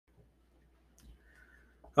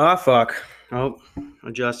Ah, fuck. Oh,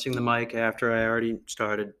 adjusting the mic after I already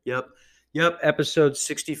started. Yep. Episode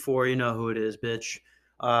 64. You know who it is, bitch.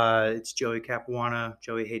 It's Joey Capuana.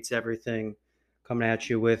 Joey hates everything. Coming at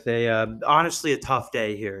you with honestly a tough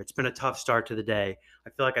day here. It's been a tough start to the day. I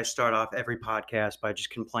feel like I start off every podcast by just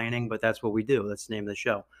complaining, but that's what we do. That's the name of the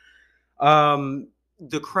show. Um,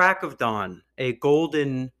 the crack of dawn, a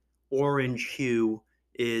golden orange hue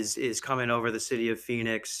is coming over the city of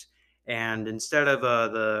Phoenix, and instead of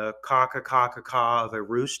the caw of a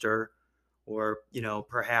rooster, or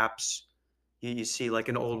perhaps you see like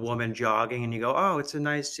an old woman jogging, and you go, oh, it's a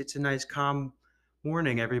nice calm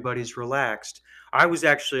morning. Everybody's relaxed. I was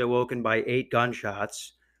actually awoken by 8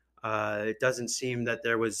 gunshots. It doesn't seem that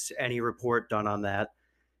there was any report done on that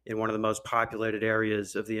in one of the most populated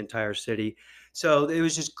areas of the entire city. So it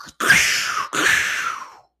was just,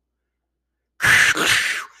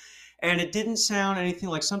 and it didn't sound anything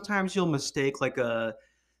like. Sometimes you'll mistake like the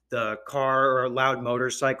car or a loud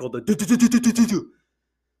motorcycle. That's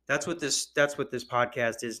what this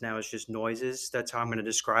podcast is now. It's just noises. That's how I'm going to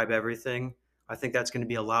describe everything. I think that's going to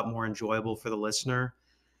be a lot more enjoyable for the listener.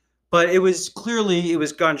 But it was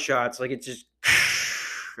gunshots. Like it just,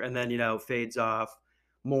 and then fades off.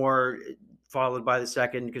 More followed by the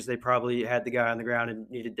second because they probably had the guy on the ground and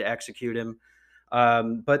needed to execute him.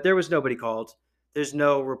 But there was nobody called. There's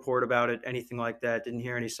no report about it, anything like that. Didn't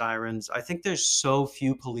hear any sirens. I think there's so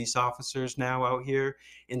few police officers now out here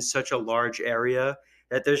in such a large area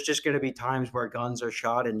that there's just going to be times where guns are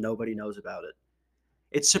shot and nobody knows about it.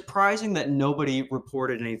 It's surprising that nobody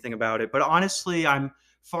reported anything about it, but honestly, I'm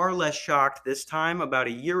far less shocked this time. About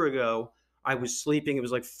a year ago, I was sleeping. It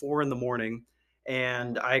was like 4 in the morning,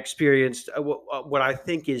 and I experienced what I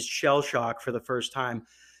think is shell shock for the first time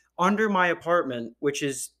under my apartment, which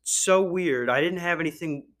is so weird. I didn't have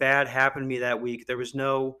anything bad happen to me that week. There was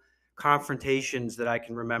no confrontations that I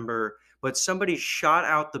can remember, but somebody shot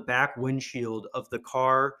out the back windshield of the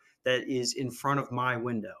car that is in front of my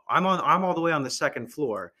window. I'm all the way on the second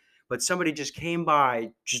floor, but somebody just came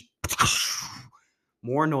by, just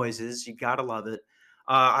more noises. You gotta love it.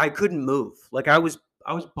 I couldn't move. Like I was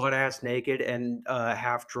butt ass naked and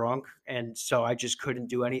half drunk, and so I just couldn't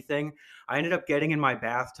do anything. I ended up getting in my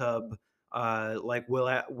bathtub, like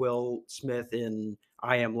Will Smith in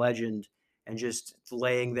I Am Legend, and just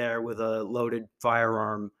laying there with a loaded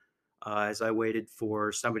firearm as I waited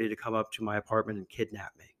for somebody to come up to my apartment and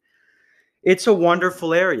kidnap me. It's a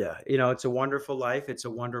wonderful area. It's a wonderful life. It's a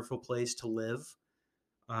wonderful place to live.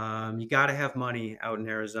 You got to have money out in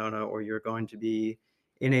Arizona, or you're going to be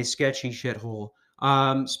in a sketchy shithole.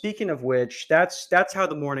 Speaking of which, that's how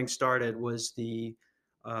the morning started. Was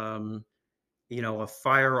um, a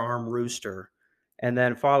firearm rooster, and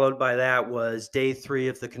then followed by that was day three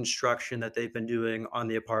of the construction that they've been doing on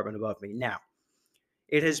the apartment above me. Now,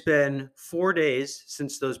 it has been 4 days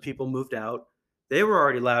since those people moved out. They were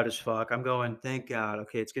already loud as fuck. I'm going, thank God.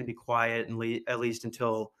 Okay, it's going to be quiet and at least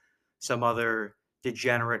until some other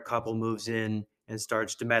degenerate couple moves in and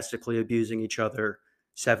starts domestically abusing each other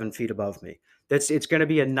 7 feet above me. It's going to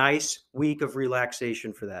be a nice week of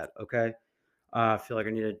relaxation for that. Okay, I feel like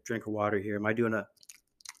I need a drink of water here. Am I doing a?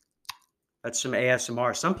 That's some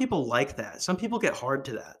ASMR. Some people like that. Some people get hard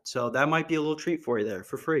to that. So that might be a little treat for you there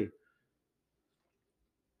for free.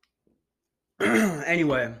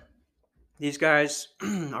 Anyway, these guys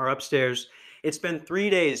are upstairs. It's been 3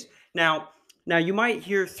 days now. Now you might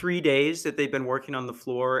hear 3 days that they've been working on the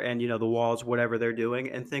floor and the walls, whatever they're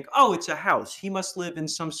doing, and think, "Oh, it's a house. He must live in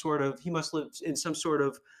some sort of. He must live in some sort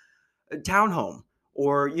of townhome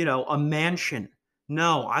or a mansion."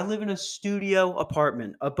 No, I live in a studio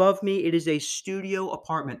apartment. Above me, it is a studio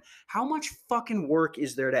apartment. How much fucking work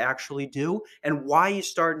is there to actually do, and why are you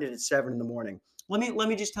starting it at 7 in the morning? Let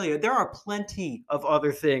me just tell you, there are plenty of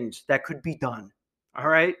other things that could be done. All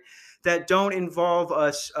right, that don't involve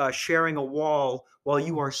us sharing a wall while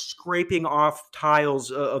you are scraping off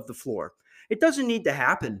tiles of the floor. It doesn't need to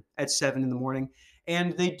happen at 7 in the morning,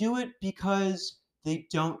 and they do it because they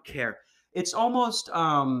don't care. It's almost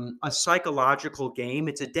a psychological game.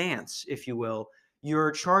 It's a dance, if you will.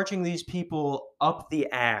 You're charging these people up the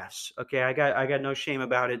ass. Okay, I got no shame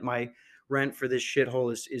about it. My rent for this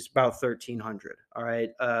shithole is about 1,300. All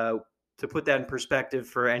right, to put that in perspective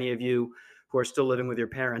for any of you who are still living with your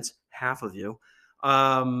parents, half of you,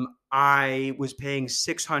 I was paying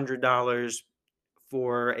 $600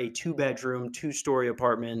 for a two-bedroom, two-story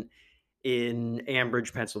apartment in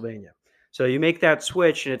Ambridge, Pennsylvania. So you make that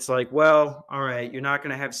switch, and it's like, well, all right, you're not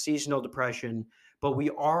going to have seasonal depression, but we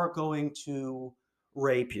are going to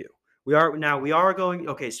rape you. We are going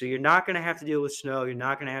okay, so you're not gonna have to deal with snow, you're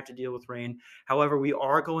not gonna have to deal with rain. However, we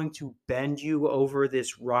are going to bend you over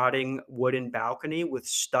this rotting wooden balcony with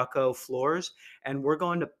stucco floors, and we're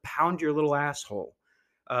going to pound your little asshole,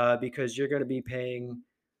 because you're gonna be paying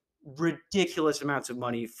ridiculous amounts of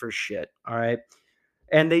money for shit, all right?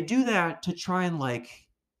 And they do that to try and, like,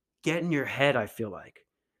 get in your head, I feel like.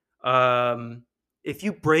 Um, if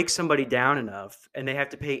you break somebody down enough and they have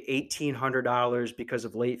to pay $1,800 because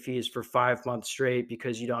of late fees for 5 months straight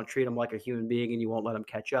because you don't treat them like a human being and you won't let them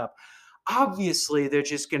catch up, obviously they're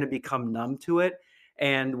just going to become numb to it.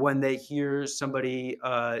 And when they hear somebody,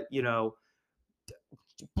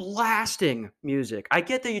 blasting music, I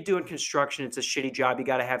get that you're doing construction; it's a shitty job. You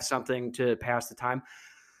got to have something to pass the time.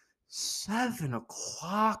 7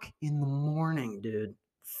 o'clock in the morning, dude.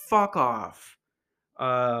 Fuck off.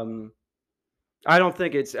 Um, I don't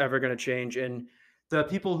think it's ever going to change. And the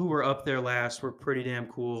people who were up there last were pretty damn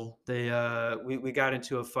cool. We got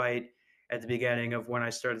into a fight at the beginning of when I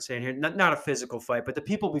started saying here, not a physical fight, but the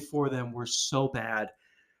people before them were so bad.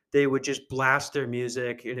 They would just blast their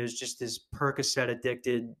music, and it was just this Percocet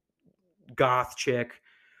addicted goth chick.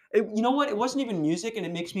 You know what? It wasn't even music, and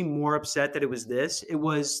it makes me more upset that it was this. It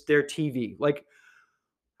was their TV. Like,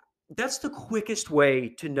 that's the quickest way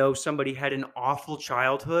to know somebody had an awful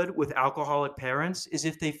childhood with alcoholic parents is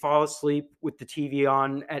if they fall asleep with the TV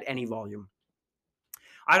on at any volume.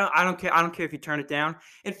 I don't care if you turn it down.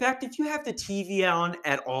 In fact, if you have the TV on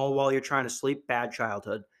at all while you're trying to sleep, bad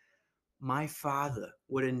childhood. My father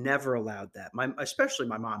would have never allowed that. Especially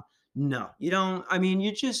my mom. No, you don't. I mean,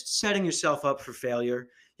 you're just setting yourself up for failure.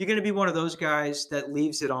 You're going to be one of those guys that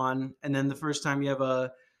leaves it on, and then the first time you have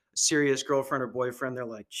a serious girlfriend or boyfriend, they're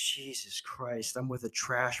like, Jesus Christ, I'm with a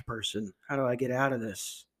trash person. How do I get out of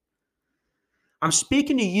this? I'm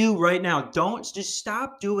speaking to you right now. Don't just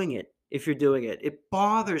stop doing it if you're doing it. It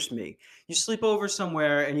bothers me. You sleep over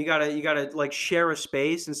somewhere and you gotta like share a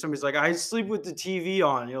space, and somebody's like, I sleep with the TV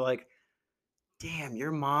on. You're like, damn,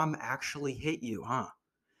 your mom actually hit you, huh?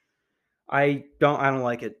 I don't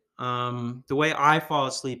like it. The way I fall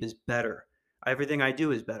asleep is better. Everything I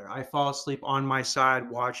do is better. I fall asleep on my side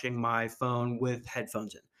watching my phone with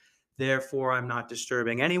headphones in. Therefore, I'm not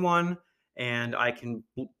disturbing anyone, and I can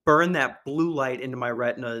burn that blue light into my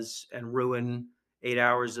retinas and ruin 8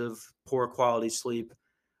 hours of poor quality sleep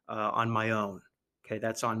on my own. Okay,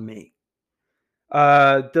 that's on me.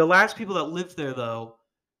 The last people that lived there, though,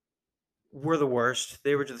 were the worst.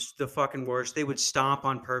 They were just the fucking worst. They would stomp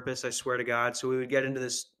on purpose, I swear to God. So we would get into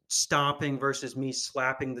this stomping versus me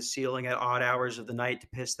slapping the ceiling at odd hours of the night to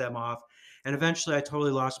piss them off. And eventually I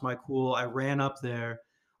totally lost my cool. I ran up there.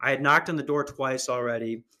 I had knocked on the door twice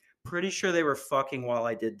already. Pretty sure they were fucking while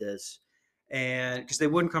I did this. And because they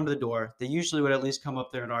wouldn't come to the door, they usually would at least come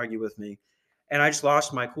up there and argue with me. And I just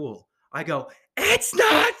lost my cool. I go, it's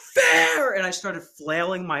not fair. And I started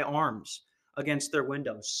flailing my arms against their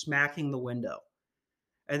window, smacking the window.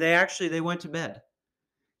 And they went to bed.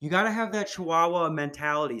 You got to have that Chihuahua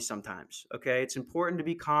mentality sometimes. Okay, it's important to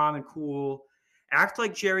be calm and cool. Act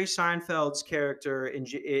like Jerry Seinfeld's character in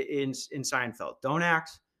Seinfeld. Don't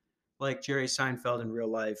act like Jerry Seinfeld in real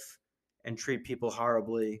life and treat people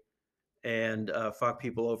horribly and fuck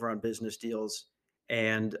people over on business deals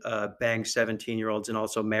and bang 17-year-olds and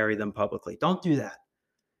also marry them publicly. Don't do that.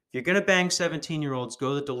 If you're going to bang 17-year-olds,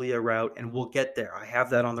 go the Dalia route, and we'll get there. I have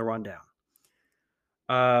that on the rundown.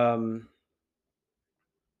 Um,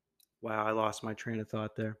 wow, I lost my train of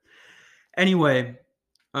thought there. Anyway,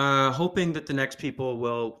 hoping that the next people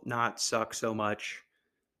will not suck so much,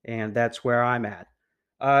 and that's where I'm at.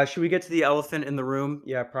 Should we get to the elephant in the room?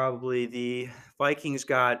 Yeah, probably. The Vikings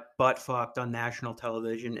got butt fucked on national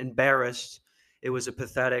television, embarrassed. It was a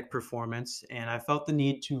pathetic performance, and I felt the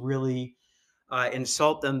need to really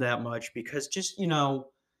insult them that much because just,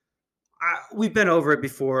 we've been over it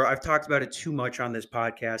before. I've talked about it too much on this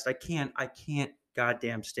podcast. I can't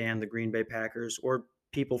goddamn stand the Green Bay Packers or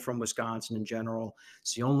people from Wisconsin in general.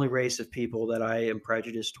 It's the only race of people that I am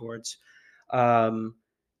prejudiced towards. Um,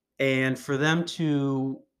 and for them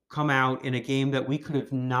to come out in a game that we could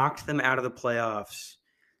have knocked them out of the playoffs,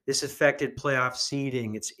 this affected playoff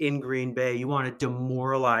seeding. It's in Green Bay. You want to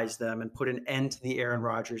demoralize them and put an end to the Aaron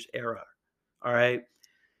Rodgers era. All right.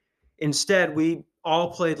 Instead, we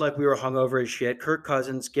all played like we were hungover as shit. Kirk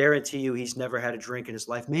Cousins, guarantee you he's never had a drink in his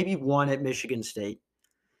life. Maybe one at Michigan State.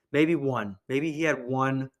 Maybe one. Maybe he had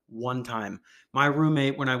one time. My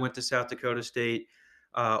roommate, when I went to South Dakota State,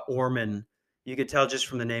 Orman, you could tell just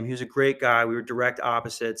from the name, he was a great guy. We were direct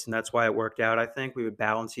opposites, and that's why it worked out. I think we would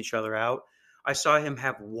balance each other out. I saw him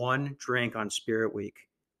have one drink on Spirit Week.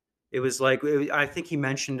 It was like, I think he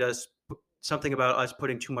mentioned us something about us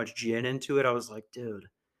putting too much gin into it. I was like, dude,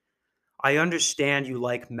 I understand you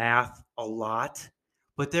like math a lot,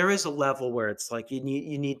 but there is a level where it's like you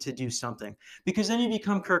need to do something because then you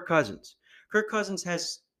become Kirk Cousins. Kirk Cousins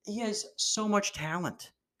has so much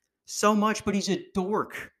talent, so much, but he's a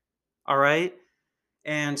dork. All right,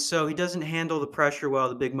 and so he doesn't handle the pressure well,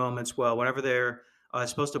 the big moments well. Whenever they're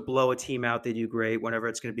supposed to blow a team out, they do great. Whenever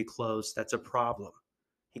it's going to be close, that's a problem.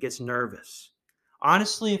 He gets nervous.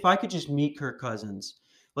 Honestly, if I could just meet Kirk Cousins,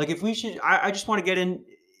 like if we should, I just want to get in.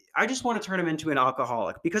 I just want to turn him into an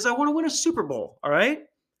alcoholic because I want to win a Super Bowl. All right,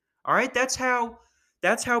 all right. That's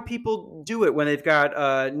how people do it when they've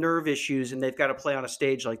got nerve issues and they've got to play on a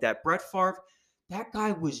stage like that. Brett Favre, that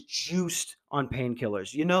guy was juiced on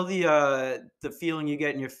painkillers. You know the feeling you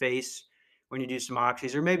get in your face when you do some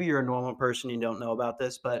oxys, or maybe you're a normal person and you don't know about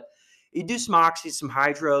this, but you do some oxys, some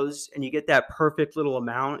hydros, and you get that perfect little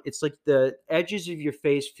amount. It's like the edges of your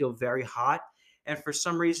face feel very hot, and for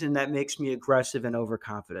some reason that makes me aggressive and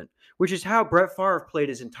overconfident, which is how Brett Favre played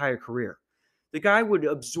his entire career. The guy would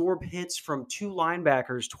absorb hits from two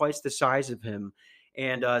linebackers twice the size of him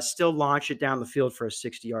and still launch it down the field for a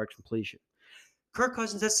 60-yard completion. Kirk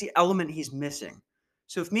Cousins, that's the element he's missing.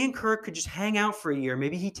 So if me and Kirk could just hang out for a year,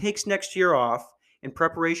 maybe he takes next year off in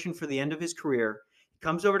preparation for the end of his career. He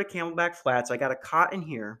comes over to Camelback Flats. I got a cot in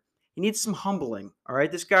here. He needs some humbling. All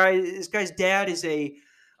right, this guy's dad is a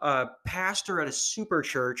pastor at a super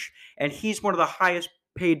church, and he's one of the highest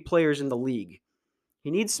paid players in the league.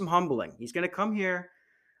 He needs some humbling. He's going to come here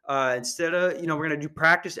instead of we're going to do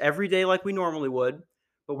practice every day like we normally would,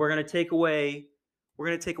 but we're going to take away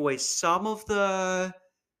some of the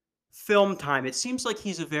film time. It seems like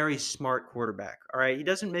he's a very smart quarterback. All right, he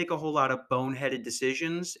doesn't make a whole lot of boneheaded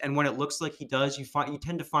decisions, and when it looks like he does, you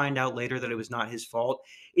tend to find out later that it was not his fault.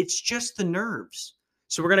 It's just the nerves.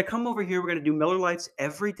 So we're going to come over here. We're going to do Miller Lights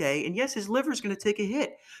every day, and yes, his liver's going to take a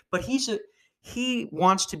hit, but he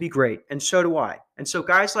wants to be great, and so do I. And so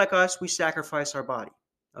guys like us, we sacrifice our body.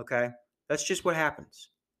 Okay, that's just what happens.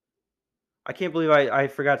 I can't believe I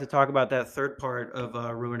forgot to talk about that third part of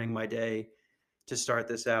ruining my day to start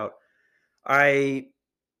this out. I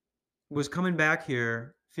was coming back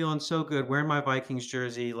here feeling so good, wearing my Vikings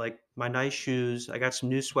jersey, like my nice shoes. I got some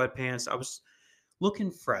new sweatpants. I was looking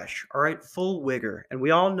fresh, all right, full wigger. And we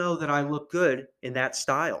all know that I look good in that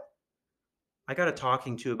style. I got a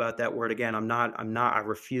talking to about that word again. I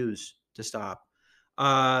refuse to stop.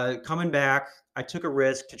 Coming back, I took a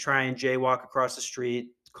risk to try and jaywalk across the street.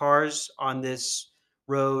 Cars on this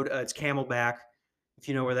road, it's Camelback. If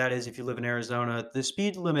you know where that is, if you live in Arizona, the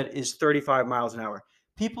speed limit is 35 miles an hour.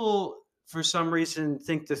 People, for some reason,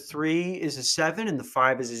 think the 3 is a 7 and the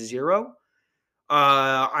 5 is a 0.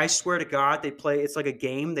 I swear to God, it's like a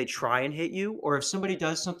game. They try and hit you. Or if somebody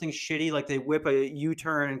does something shitty, like they whip a U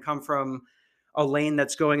turn and come from a lane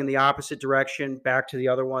that's going in the opposite direction back to the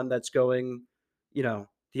other one that's going,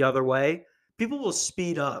 the other way, people will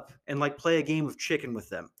speed up and like play a game of chicken with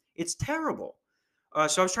them. It's terrible.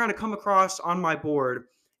 So I was trying to come across on my board,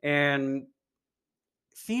 and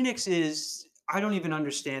Phoenix is, I don't even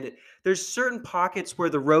understand it. There's certain pockets where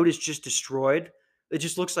the road is just destroyed. It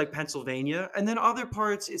just looks like Pennsylvania. And then other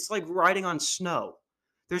parts, it's like riding on snow.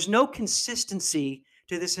 There's no consistency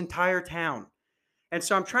to this entire town. And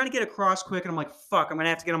so I'm trying to get across quick, and I'm like, fuck, I'm going to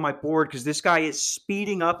have to get on my board because this guy is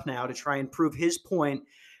speeding up now to try and prove his point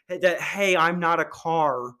that, hey, I'm not a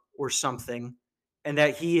car or something, and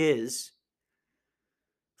that he is.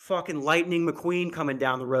 Fucking Lightning McQueen coming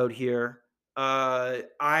down the road here.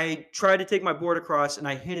 I tried to take my board across, and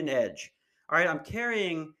I hit an edge. All right, I'm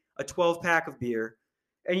carrying a 12 pack of beer,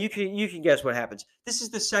 and you can guess what happens. This is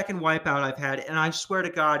the second wipeout I've had, and I swear to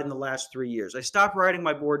God, in the last 3 years, I stopped riding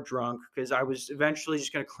my board drunk because I was eventually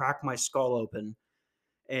just going to crack my skull open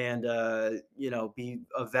and be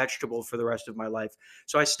a vegetable for the rest of my life.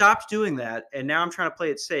 So I stopped doing that, and now I'm trying to play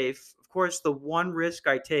it safe. Of course, the one risk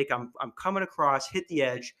I take, I'm coming across, hit the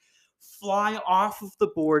edge, fly off of the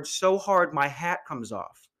board so hard my hat comes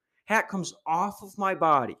off. Hat comes off of my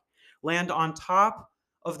body, land on top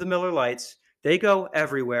of the Miller Lights. They go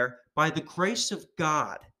everywhere by the grace of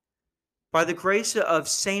God, by the grace of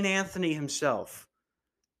Saint Anthony himself.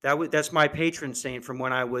 That's my patron saint from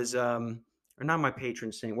when I was or not my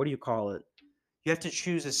patron saint. What do you call it? You have to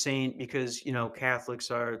choose a saint because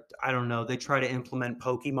Catholics are, I don't know, they try to implement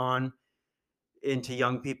Pokemon into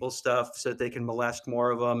young people's stuff so that they can molest more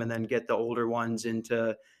of them and then get the older ones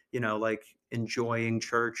into like enjoying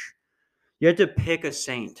church. You have to pick a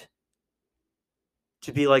saint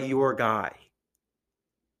to be like your guy.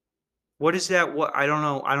 What is that? What, I don't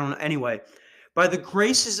know. Anyway, by the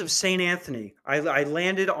graces of Saint Anthony, I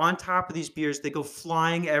landed on top of these beers. They go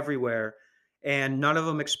flying everywhere. and none of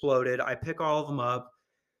them exploded. I pick all of them up.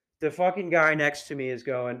 The fucking guy next to me is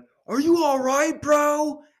going, "Are you all right,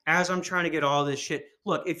 bro?" As I'm trying to get all this shit.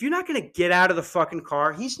 Look, if you're not going to get out of the fucking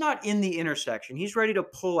car, he's not in the intersection. He's ready to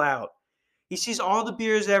pull out. He sees all the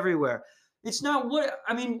beers everywhere. It's not what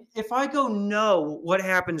I mean. If I go no, what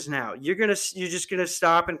happens now? You're just gonna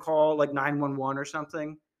stop and call like 911 or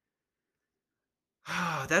something.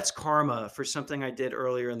 That's karma for something I did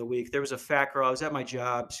earlier in the week. There was a fat girl. I was at my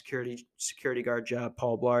job, security guard job,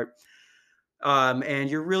 Paul Blart. And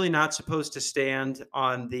you're really not supposed to stand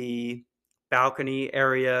on the balcony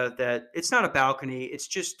area. That it's not a balcony. It's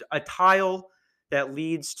just a tile that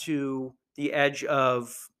leads to the edge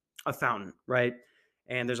of a fountain, right?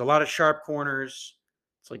 And there's a lot of sharp corners.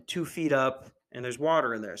 It's like 2 feet up, and there's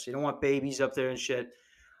water in there, so you don't want babies up there and shit.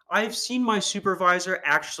 I've seen my supervisor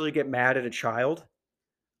actually get mad at a child,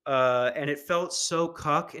 and it felt so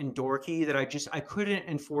cuck and dorky that I couldn't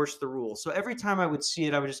enforce the rule. So every time I would see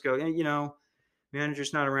it, I would just go,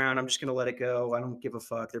 manager's not around. I'm just going to let it go. I don't give a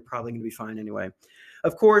fuck. They're probably going to be fine anyway.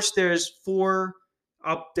 Of course, there's four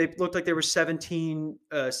up. They looked like they were 17,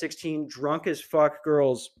 16 drunk as fuck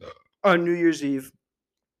girls on New Year's Eve.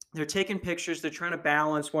 They're taking pictures. They're trying to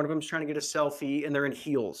balance. One of them's trying to get a selfie, and they're in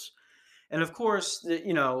heels. And of course,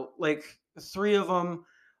 like 3 of them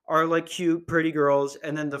are like cute, pretty girls,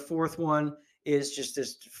 and then the fourth one is just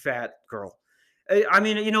this fat girl. I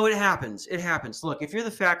mean, it happens. It happens. Look, if you're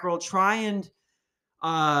the fat girl,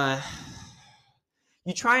 uh,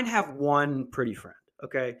 you try and have one pretty friend,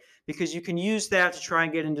 okay? Because you can use that to try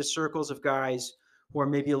and get into circles of guys who are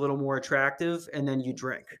maybe a little more attractive, and then you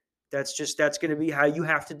drink. That's going to be how you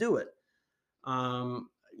have to do it.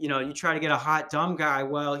 You try to get a hot dumb guy.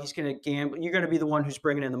 Well, he's going to gamble. You're going to be the one who's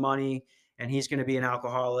bringing in the money, and he's going to be an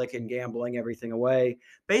alcoholic and gambling everything away.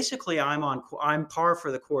 Basically, I'm par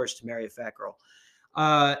for the course to marry a fat girl.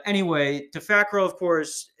 Anyway, the fat girl, of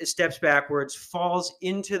course, steps backwards, falls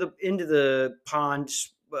into the pond,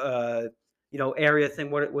 area thing.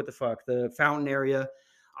 What the fuck? The fountain area.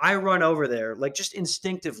 I run over there, like just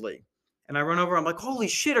instinctively, and I run over. I'm like, "Holy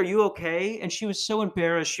shit, are you okay?" And she was so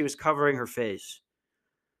embarrassed, she was covering her face.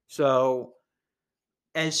 So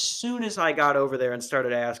as soon as I got over there and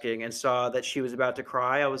started asking and saw that she was about to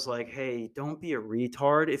cry, I was like, "Hey, don't be a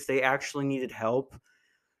retard. If they actually needed help,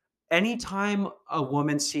 anytime a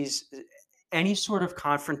woman sees any sort of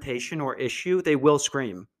confrontation or issue, they will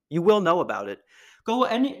scream. You will know about it. Go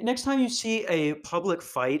any next time you see a public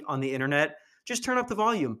fight on the internet, just turn up the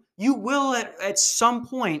volume. You will at some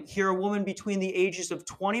point hear a woman between the ages of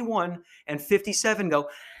 21 and 57 go,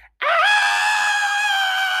 "Ah!"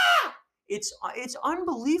 It's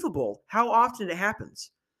unbelievable how often it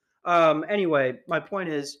happens. Anyway, my point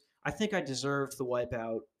is, I think I deserved the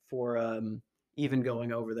wipeout for even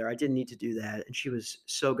going over there. I didn't need to do that, and she was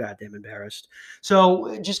so goddamn embarrassed.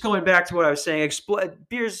 So, just going back to what I was saying,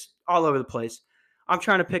 beers all over the place. I'm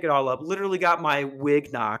trying to pick it all up. Literally got my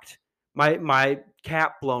wig knocked, my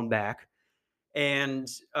cap blown back, and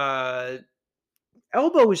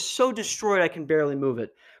elbow is so destroyed I can barely move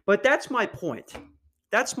it. But that's my point.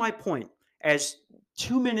 That's my point. As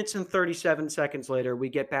 2 minutes and 37 seconds later, we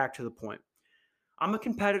get back to the point. I'm a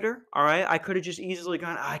competitor, all right? I could have just easily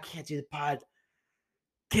gone, I can't do the pod.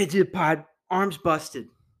 Can't do the pod. Arms busted,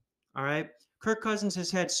 all right? Kirk Cousins has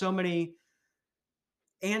had so many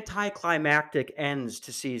anticlimactic ends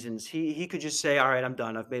to seasons. He could just say, all right, I'm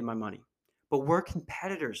done. I've made my money. But we're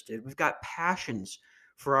competitors, dude. We've got passions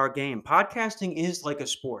for our game. Podcasting is like a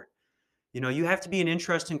sport. You have to be an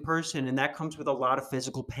interesting person, and that comes with a lot of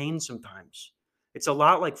physical pain sometimes. It's a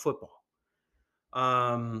lot like football.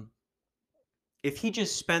 If he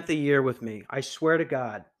just spent the year with me, I swear to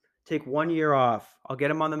God, take 1 year off. I'll get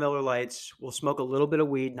him on the Miller Lights. We'll smoke a little bit of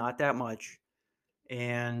weed, not that much,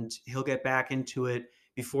 and he'll get back into it.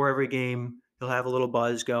 Before every game, he'll have a little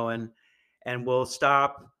buzz going, and we'll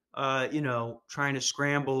stop, trying to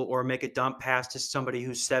scramble or make a dump pass to somebody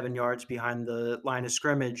who's 7 yards behind the line of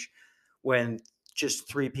scrimmage when just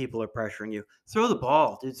 3 people are pressuring you. Throw the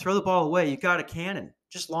ball, dude. Throw the ball away. You got a cannon.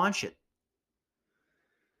 Just launch it.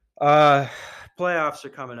 Playoffs are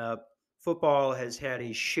coming up. Football has had a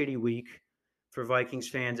shitty week for Vikings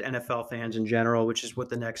fans, NFL fans in general, which is what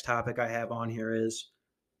the next topic I have on here is.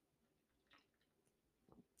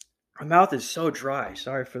 My mouth is so dry.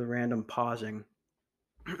 Sorry for the random pausing.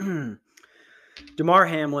 Damar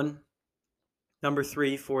Hamlin, number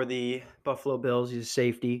 3 for the Buffalo Bills. He's a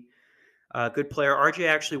safety. Good player. RJ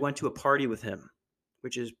actually went to a party with him,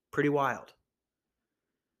 which is pretty wild.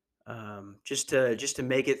 Just to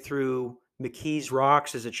make it through McKee's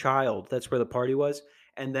Rocks as a child. That's where the party was.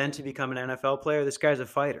 And then to become an NFL player, this guy's a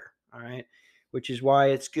fighter. All right. which is why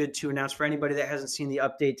it's good to announce for anybody that hasn't seen the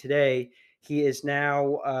update today. He is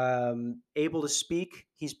now able to speak.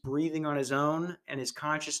 He's breathing on his own, and his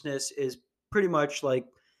consciousness is pretty much like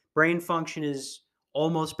brain function is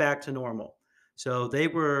almost back to normal. So they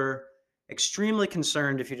were extremely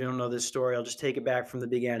concerned. If you don't know this story, I'll just take it back from the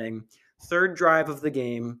beginning. Third drive of the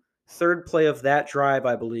game, third play of that drive,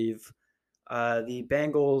 I believe. The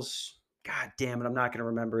Bengals, God damn it, I'm not going to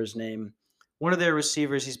remember his name. One of their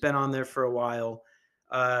receivers, he's been on there for a while.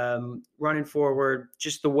 Running forward,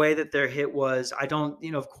 just the way that their hit was, I don't,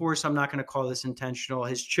 of course, I'm not going to call this intentional.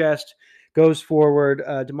 His chest goes forward.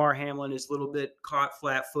 Damar Hamlin is a little bit caught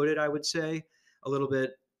flat footed, I would say, a little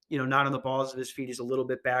bit, not on the balls of his feet. He's a little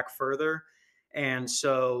bit back further. And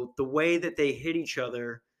so the way that they hit each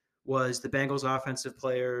other was the Bengals offensive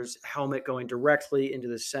player's helmet going directly into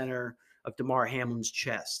the center of Damar Hamlin's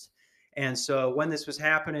chest. And so when this was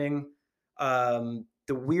happening,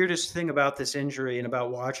 the weirdest thing about this injury and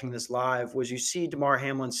about watching this live was you see Damar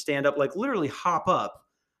Hamlin stand up, like literally hop up,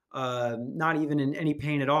 not even in any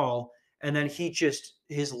pain at all. And then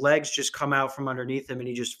his legs just come out from underneath him and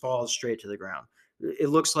he just falls straight to the ground. It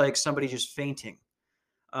looks like somebody just fainting.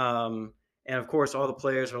 And of course, all the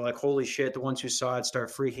players are like, holy shit, the ones who saw it start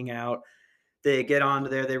freaking out. They get onto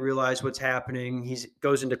there. They realize what's happening. He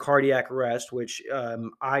goes into cardiac arrest, which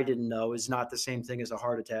I didn't know is not the same thing as a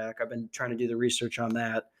heart attack. I've been trying to do the research on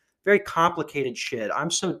that. Very complicated shit.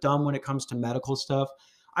 I'm so dumb when it comes to medical stuff.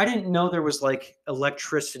 I didn't know there was like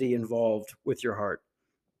electricity involved with your heart.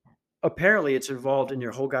 Apparently, it's involved in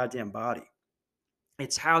your whole goddamn body.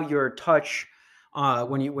 It's how your touch,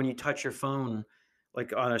 when you touch your phone,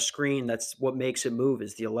 like on a screen, that's what makes it move.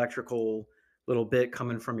 Is the electrical little bit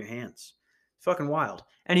coming from your hands. Fucking wild.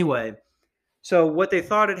 Anyway, so what they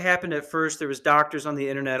thought had happened at first, there was doctors on the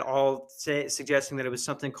internet all suggesting that it was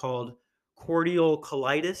something called cordial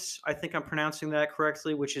colitis. I think I'm pronouncing that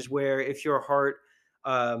correctly, which is where if your heart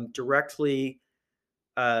directly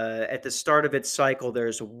at the start of its cycle,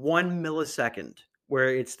 there's 1 millisecond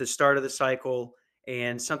where it's the start of the cycle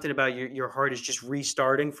and something about your heart is just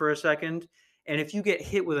restarting for a second. And if you get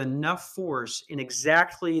hit with enough force in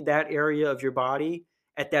exactly that area of your body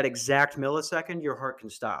at that exact millisecond, your heart can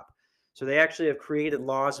stop. So they actually have created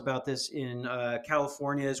laws about this in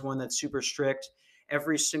California is one that's super strict.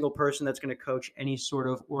 Every single person that's going to coach any sort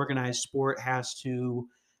of organized sport has to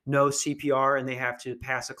know CPR and they have to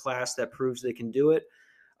pass a class that proves they can do it.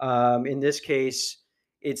 In this case,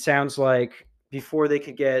 it sounds like before they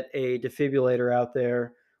could get a defibrillator out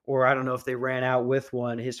there, or I don't know if they ran out with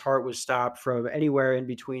one, his heart was stopped from anywhere in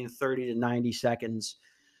between 30 to 90 seconds,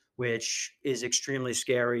 which is extremely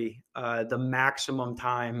scary. The maximum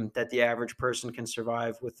time that the average person can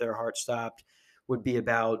survive with their heart stopped would be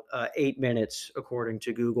about 8 minutes, according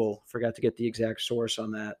to Google. Forgot to get the exact source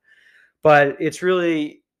on that. But it's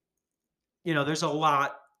really, there's a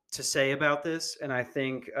lot to say about this. And I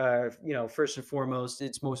think, first and foremost,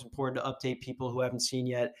 it's most important to update people who haven't seen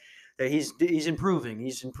yet that he's improving.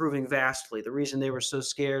 He's improving vastly. The reason they were so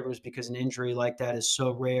scared was because an injury like that is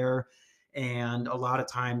so rare. And a lot of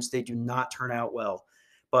times they do not turn out well.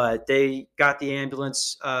 But they got the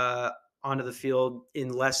ambulance onto the field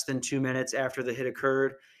in less than 2 minutes after the hit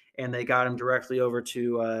occurred. And they got him directly over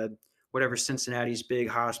to whatever Cincinnati's big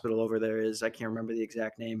hospital over there is. I can't remember the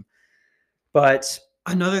exact name. But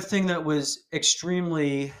another thing that was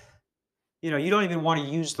extremely, you don't even want to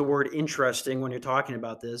use the word interesting when you're talking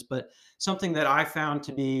about this, but something that I found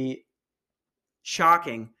to be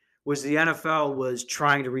shocking was the NFL was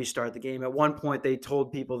trying to restart the game. At one point, they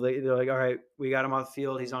told people, they're like, all right, we got him off the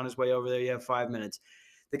field. He's on his way over there. You have 5 minutes.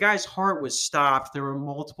 The guy's heart was stopped. There were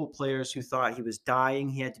multiple players who thought he was dying.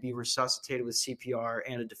 He had to be resuscitated with CPR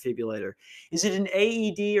and a defibrillator. Is it an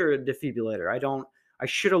AED or a defibrillator? I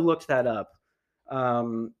should have looked that up.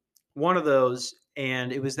 One of those,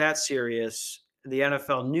 and it was that serious. The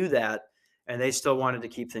NFL knew that, and they still wanted to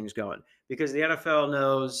keep things going because the NFL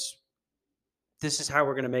knows this is how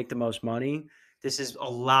we're going to make the most money. This is a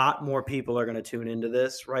lot more people are going to tune into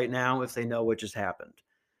this right now if they know what just happened.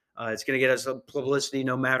 It's going to get us publicity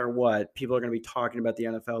no matter what. People are going to be talking about the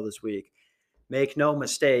NFL this week. Make no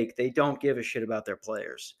mistake, they don't give a shit about their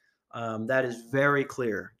players. That is very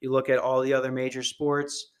clear. You look at all the other major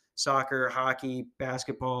sports, soccer, hockey,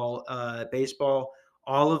 basketball, baseball,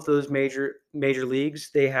 all of those major leagues,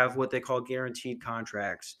 they have what they call guaranteed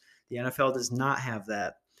contracts. The NFL does not have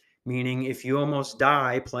that, meaning if you almost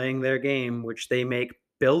die playing their game, which they make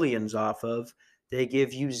billions off of, they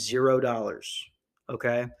give you $0.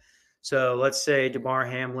 Okay? So let's say Damar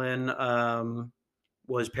Hamlin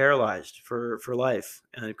was paralyzed for life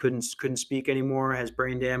and couldn't speak anymore, has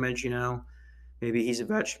brain damage, Maybe he's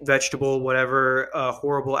a vegetable, whatever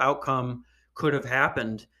horrible outcome could have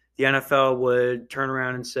happened. The NFL would turn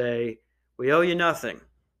around and say, "We owe you nothing.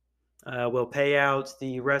 We'll pay out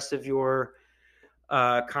the rest of your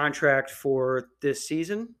contract for this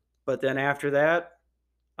season, but then after that,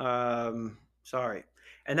 sorry."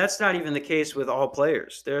 And that's not even the case with all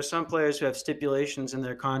players. There are some players who have stipulations in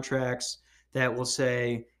their contracts that will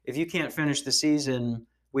say, if you can't finish the season,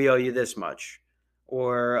 we owe you this much.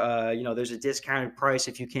 Or, there's a discounted price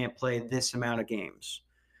if you can't play this amount of games.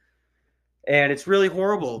 And it's really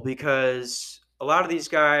horrible because a lot of these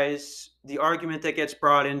guys, the argument that gets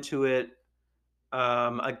brought into it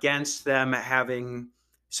against them having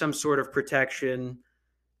some sort of protection,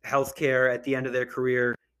 healthcare at the end of their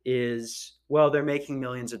career is, well, they're making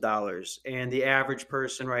millions of dollars. And the average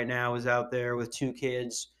person right now is out there with 2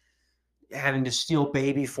 kids having to steal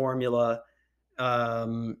baby formula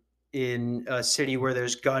in a city where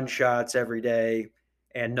there's gunshots every day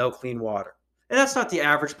and no clean water. And that's not the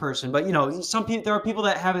average person, but some people, there are people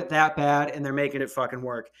that have it that bad and they're making it fucking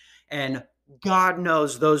work. And God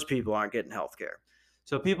knows those people aren't getting health care.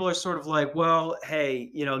 So people are sort of like, well, hey,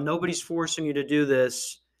 nobody's forcing you to do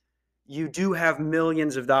this. You do have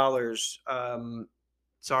millions of dollars.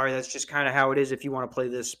 Sorry, that's just kind of how it is if you want to play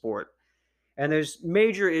this sport. And there's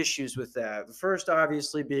major issues with that. The first,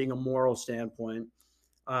 obviously, being a moral standpoint.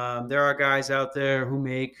 There are guys out there who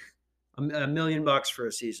make $1 million for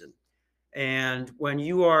a season. And when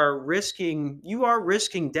you are risking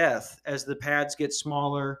death as the pads get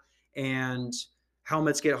smaller and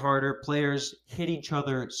helmets get harder, players hit each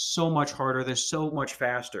other so much harder, they're so much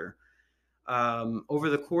faster. Over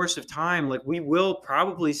the course of time, like, we will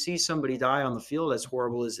probably see somebody die on the field, as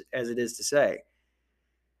horrible as it is to say.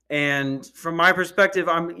 And from my perspective,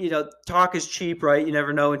 talk is cheap, right? You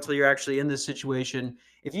never know until you're actually in this situation.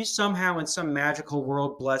 If you somehow in some magical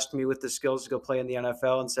world blessed me with the skills to go play in the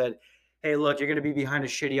NFL and said, hey, look, you're going to be behind a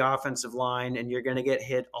shitty offensive line and you're going to get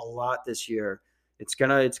hit a lot this year. It's going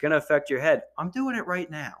to affect your head. I'm doing it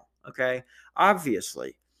right now. Okay.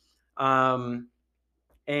 Obviously. And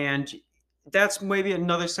that's maybe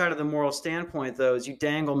another side of the moral standpoint, though, is you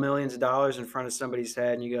dangle millions of dollars in front of somebody's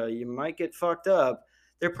head and you go, you might get fucked up.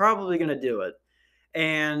 They're probably going to do it.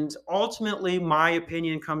 And ultimately, my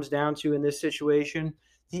opinion comes down to, in this situation,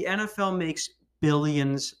 the NFL makes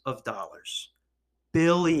billions of dollars.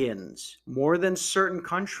 Billions. More than certain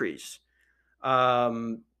countries.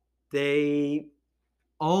 They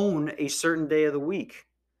own a certain day of the week.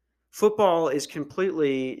 Football is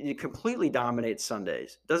completely dominates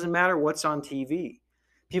Sundays. Doesn't matter what's on TV.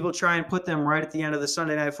 People try and put them right at the end of the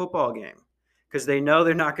Sunday night football game because they know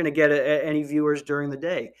they're not going to get any viewers during the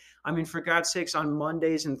day. I mean, for God's sakes, on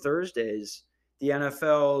Mondays and Thursdays, the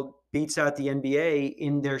NFL beats out the NBA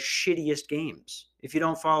in their shittiest games. If you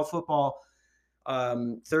don't follow football,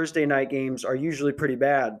 Thursday night games are usually pretty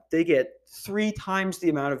bad. They get 3 times the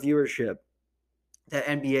amount of viewership that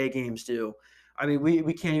NBA games do. I mean,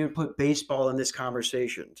 we can't even put baseball in this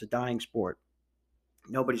conversation. It's a dying sport.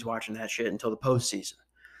 Nobody's watching that shit until the postseason.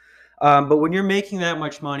 But when you're making that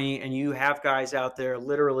much money and you have guys out there,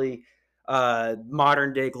 literally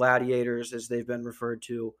modern day gladiators, as they've been referred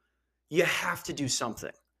to, you have to do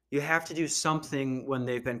something. You have to do something when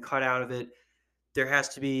they've been cut out of it. There has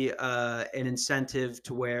to be an incentive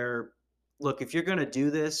to where, look, if you're going to do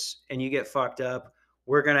this and you get fucked up,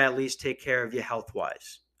 we're going to at least take care of you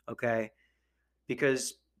health-wise, okay?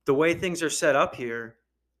 Because the way things are set up here,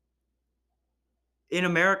 in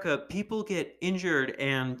America, people get injured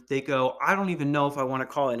and they go, I don't even know if I want to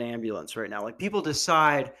call an ambulance right now. Like, people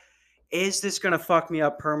decide, is this going to fuck me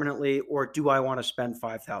up permanently or do I want to spend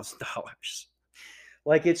 $5,000?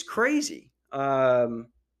 Like, it's crazy. And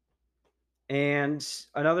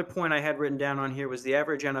another point I had written down on here was the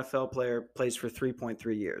average NFL player plays for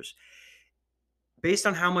 3.3 years. Based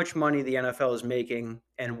on how much money the NFL is making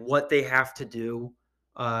and what they have to do,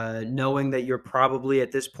 knowing that you're probably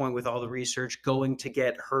at this point with all the research going to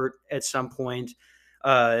get hurt at some point,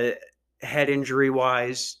 head injury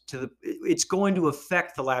wise, it's going to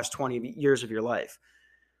affect the last 20 years of your life.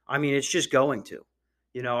 I mean, it's just going to.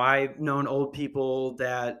 I've known old people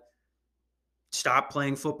that stopped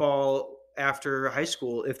playing football after high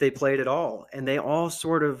school, if they played at all, and they all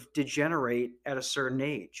sort of degenerate at a certain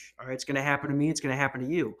age. All right, it's going to happen to me. It's going to happen to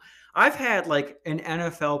you. I've had like an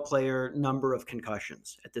NFL player number of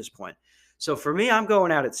concussions at this point. So for me, I'm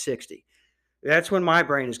going out at 60. That's when my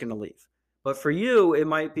brain is going to leave. But for you, it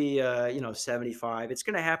might be 75. It's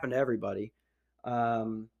going to happen to everybody.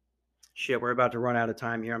 Shit, we're about to run out of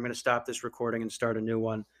time here. I'm going to stop this recording and start a new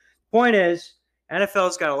one. Point is,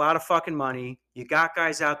 NFL's got a lot of fucking money. You got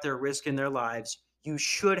guys out there risking their lives. you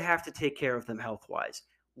should have to take care of them health wise.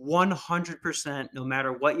 100%, no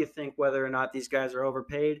matter what you think, whether or not these guys are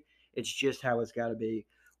overpaid, it's just how it's got to be.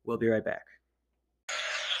 We'll be right back.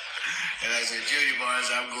 And I said, Junior boys,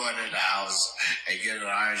 I'm going to the house and get an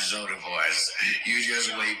orange soda, boys. You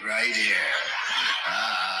just wait right here.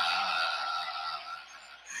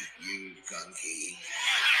 You gunky.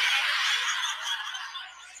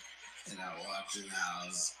 And I walked in the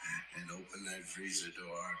house and opened that freezer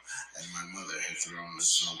door, and my mother had thrown the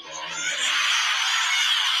snowball in there.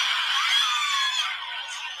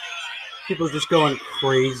 People are just going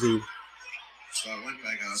crazy. So I went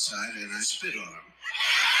back outside and I spit on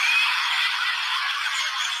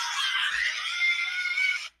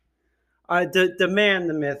him. The man,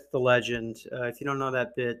 the myth, the legend. If you don't know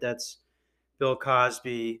that bit, that's Bill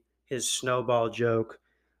Cosby, his snowball joke.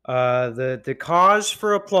 The cause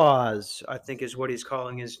for applause, I think, is what he's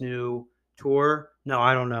calling his new tour. No,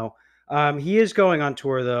 I don't know. He is going on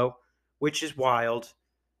tour though, which is wild.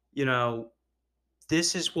 You know,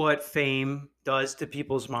 this is what fame does to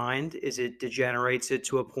people's mind. Is it degenerates it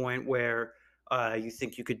to a point where you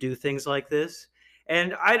think you could do things like this?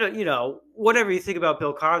 And I don't, whatever you think about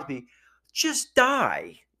Bill Cosby, just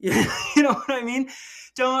die. You know what I mean?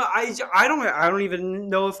 I don't even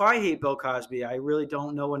know if I hate Bill Cosby. I really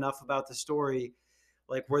don't know enough about the story.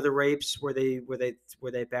 Like, were the rapes were they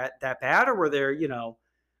that bad, or were there,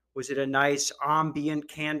 was it a nice ambient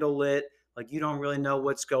candlelit, like you don't really know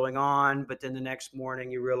what's going on, but then the next morning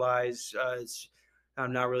you realize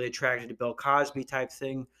I'm not really attracted to Bill Cosby type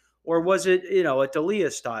thing, or was it, a Dalia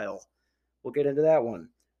style? We'll get into that one.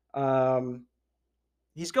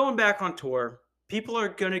 He's going back on tour. People are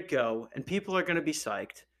going to go and people are going to be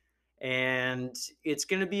psyched. And it's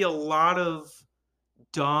going to be a lot of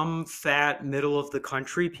dumb, fat, middle of the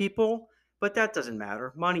country people, but that doesn't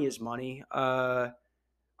matter. Money is money. I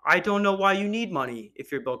don't know why you need money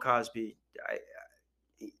if you're Bill Cosby.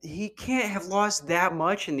 He can't have lost that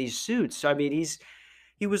much in these suits. I mean,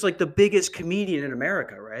 he was like the biggest comedian in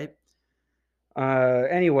America, right?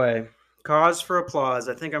 Anyway, cause for applause.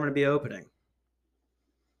 I think I'm going to be opening.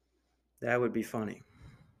 That would be funny.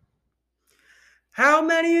 How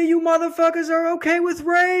many of you motherfuckers are okay with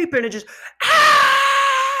rape? And it just,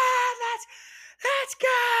 let's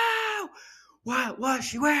go. What was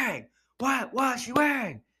she wearing? What was she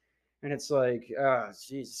wearing? And it's like,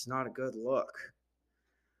 geez, it's not a good look.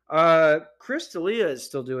 Chris D'Elia is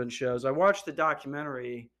still doing shows. I watched the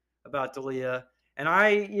documentary about D'Elia, and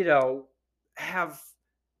I, have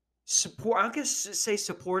support. I guess say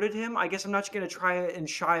supported him. I guess I'm not going to try and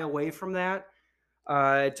shy away from that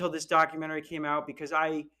until this documentary came out, because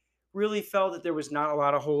I really felt that there was not a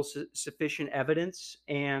lot of sufficient evidence,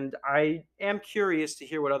 and I am curious to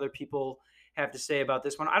hear what other people have to say about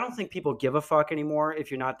this one. I don't think people give a fuck anymore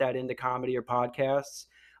if you're not that into comedy or podcasts.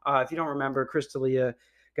 If you don't remember, Chris D'Elia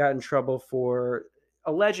got in trouble for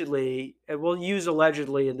allegedly, and we'll use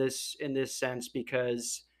allegedly in this sense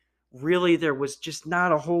because really there was just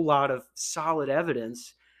not a whole lot of solid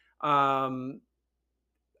evidence. A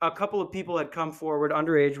couple of people had come forward,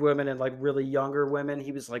 underage women and like really younger women.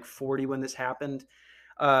 He was like 40 when this happened,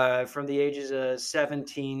 from the ages of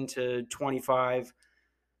 17 to 25.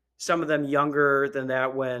 Some of them younger than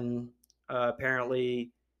that when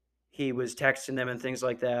apparently he was texting them and things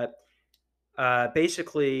like that.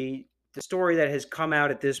 Basically, the story that has come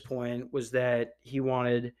out at this point was that he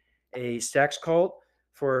wanted a sex cult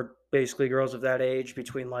for basically girls of that age,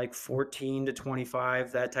 between like 14 to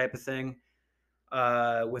 25, that type of thing,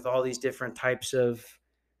 with all these different types of,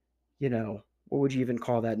 what would you even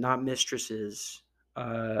call that? Not mistresses.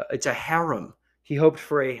 It's a harem. He hoped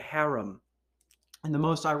for a harem. And the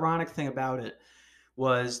most ironic thing about it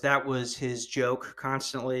was that was his joke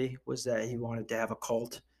constantly, was that he wanted to have a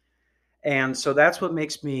cult. And so that's what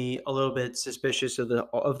makes me a little bit suspicious of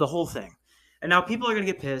the whole thing. And now people are going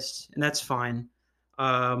to get pissed, and that's fine.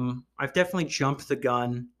 I've definitely jumped the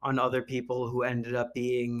gun on other people who ended up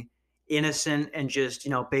being innocent and just,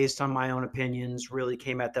 based on my own opinions, really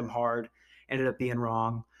came at them hard, ended up being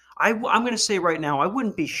wrong. I'm going to say right now, I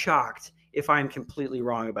wouldn't be shocked if I'm completely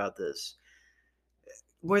wrong about this.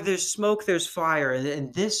 Where there's smoke, there's fire,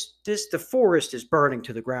 and the forest is burning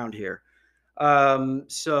to the ground here.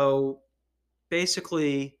 So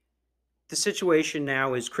basically, the situation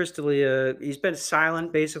now is Chris D'Elia, he's been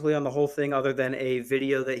silent basically on the whole thing, other than a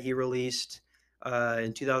video that he released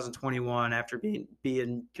in 2021 after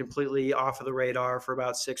being completely off of the radar for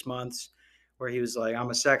about 6 months, where he was like,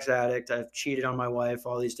 I'm a sex addict, I've cheated on my wife,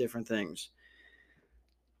 all these different things.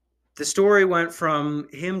 The story went from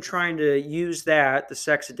him trying to use that, the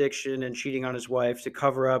sex addiction and cheating on his wife, to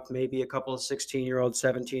cover up maybe a couple of 16-year-olds,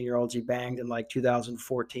 17-year-olds he banged in like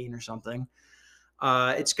 2014 or something.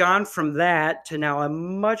 It's gone from that to now a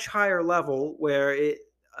much higher level where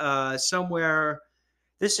somewhere,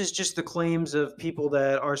 this is just the claims of people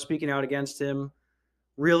that are speaking out against him.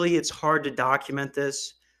 Really, it's hard to document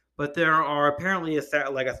this, but there are apparently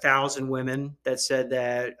like 1,000 women that said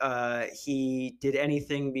that he did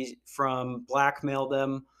anything from blackmail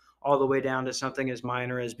them all the way down to something as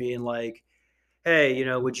minor as being like, "Hey,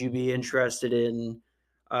 would you be interested in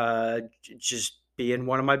just being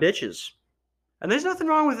one of my bitches?" And there's nothing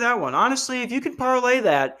wrong with that one. Honestly, if you can parlay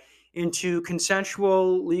that into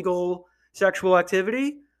consensual, legal sexual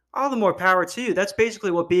activity, all the more power to you. That's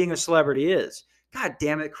basically what being a celebrity is. God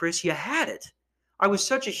damn it, Chris, you had it. I was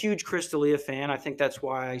such a huge Chris D'Elia fan. I think that's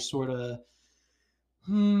why I sort of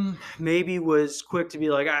maybe was quick to be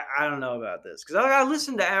like, I don't know about this. Because I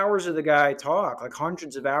listened to hours of the guy talk, like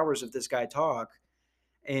hundreds of hours of this guy talk,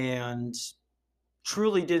 and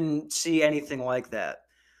truly didn't see anything like that.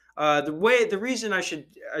 The reason I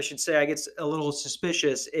should say I get a little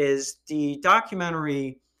suspicious is the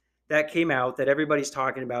documentary that came out that everybody's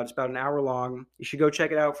talking about. It's about an hour long. You should go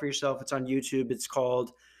check it out for yourself. It's on YouTube. It's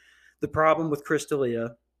called "The Problem with Chris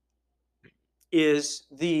D'Elia." Is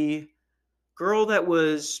the girl that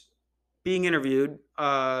was being interviewed?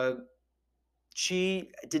 She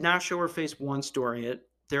did not show her face once during it.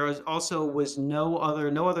 There was no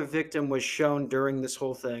other victim was shown during this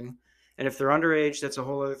whole thing. And if they're underage, that's a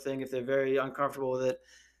whole other thing. If they're very uncomfortable with it,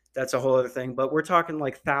 that's a whole other thing. But we're talking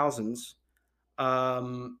like thousands.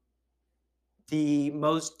 Um, the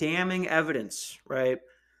most damning evidence, right?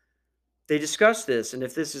 They discussed this, and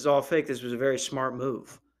if this is all fake, this was a very smart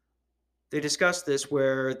move. They discussed this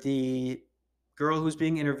where the girl who's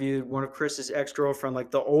being interviewed, one of Chris's ex-girlfriend,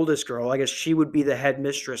 like the oldest girl, I guess she would be the head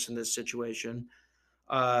mistress in this situation.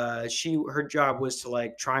 Her job was to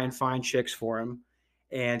like try and find chicks for him,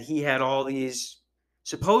 and he had all these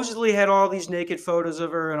supposedly had all these naked photos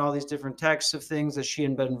of her and all these different texts of things that she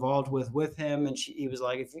had been involved with him, and he was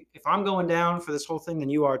like, if I'm going down for this whole thing, then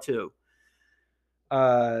you are too.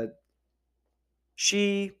 Uh,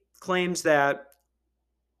 she claims that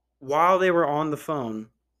while they were on the phone,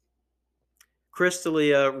 Chris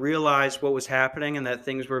D'Elia realized what was happening and that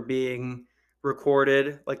things were being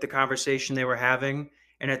recorded, like the conversation they were having.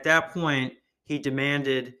 And at that point, he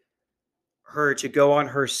demanded her to go on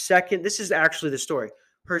her second, this is actually the story,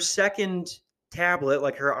 her second tablet,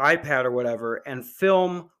 like her iPad or whatever, and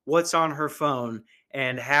film what's on her phone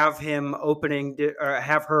and have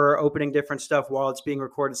have her opening different stuff while it's being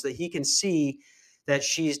recorded so that he can see that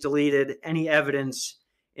she's deleted any evidence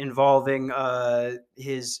involving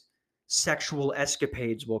his sexual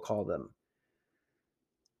escapades, we'll call them.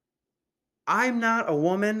 I'm not a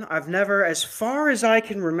woman. I've never, as far as I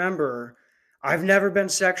can remember, I've never been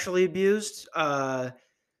sexually abused.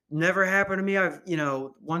 Never happened to me.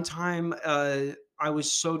 One time I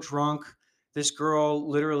was so drunk, this girl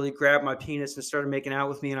literally grabbed my penis and started making out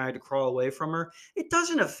with me, and I had to crawl away from her. It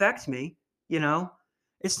doesn't affect me, you know?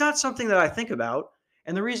 It's not something that I think about.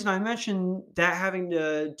 And the reason I mention that having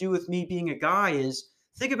to do with me being a guy is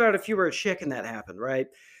think about if you were a chick and that happened, right?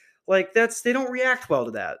 Like they don't react well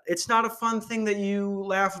to that. It's not a fun thing that you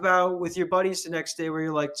laugh about with your buddies the next day where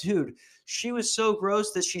you're like, dude, she was so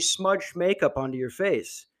gross that she smudged makeup onto your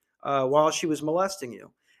face while she was molesting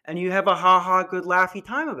you. And you have a ha ha good laughy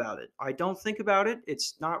time about it. I don't think about it.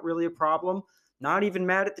 It's not really a problem. Not even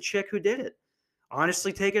mad at the chick who did it.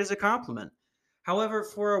 Honestly, take it as a compliment. However,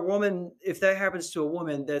 for a woman, if that happens to a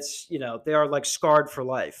woman, they are like scarred for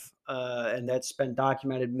life. And that's been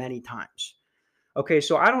documented many times. Okay,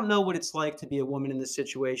 so I don't know what it's like to be a woman in this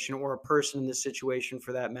situation or a person in this situation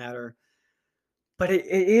for that matter. But it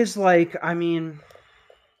is like, I mean,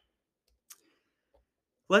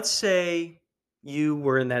 let's say you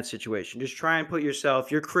were in that situation. Just try and put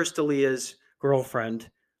yourself, you're Chris D'Elia's girlfriend.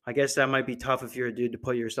 I guess that might be tough if you're a dude to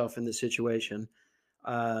put yourself in this situation.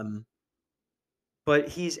 Um, but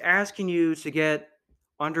he's asking you to get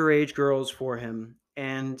underage girls for him.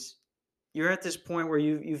 And you're at this point where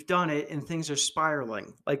you've done it and things are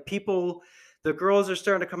spiraling. Like the girls are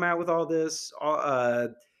starting to come out with all this.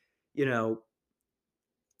 You know,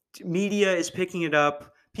 media is picking it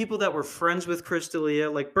up. People that were friends with Chris D'Elia,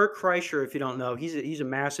 like Bert Kreischer, if you don't know, he's a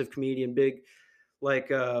massive comedian, big like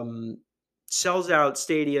sells out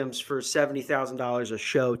stadiums for $70,000 a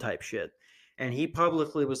show type shit. And he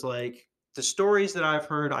publicly was like, the stories that I've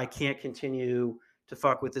heard, I can't continue to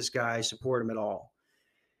fuck with this guy, support him at all.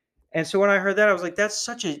 And so when I heard that, I was like, that's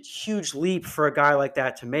such a huge leap for a guy like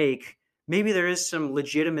that to make. maybe there is some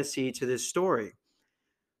legitimacy to this story.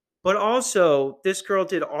 But also, this girl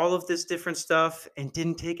did all of this different stuff and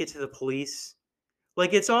didn't take it to the police.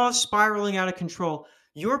 Like, it's all spiraling out of control.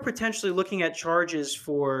 You're potentially looking at charges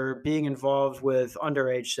for being involved with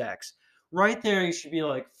underage sex. Right there, you should be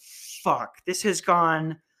like, fuck, this has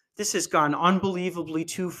gone unbelievably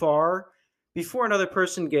too far. Before another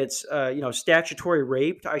person gets, statutory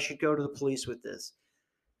raped, I should go to the police with this.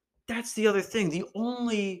 That's the other thing. The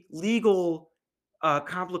only legal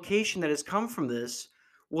complication that has come from this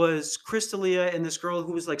was Crystalia and this girl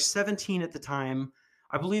who was like 17 at the time.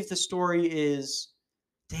 I believe the story is,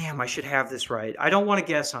 damn, I should have this right. I don't want to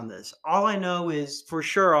guess on this. All I know is, for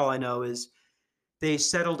sure, all I know is they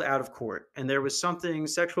settled out of court and there was something,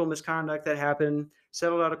 sexual misconduct that happened,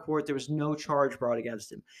 settled out of court. There was no charge brought against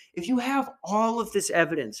him. If you have all of this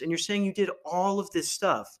evidence and you're saying you did all of this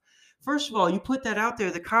stuff, first of all, you put that out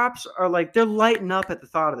there, the cops are like, they're lighting up at the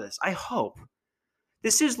thought of this. I hope.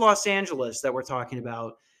 This is Los Angeles that we're talking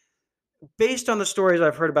about. Based on the stories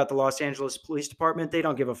I've heard about the Los Angeles Police Department, they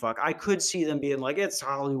don't give a fuck. I could see them being like, it's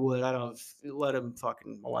Hollywood. I don't let them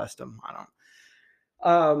fucking molest them. I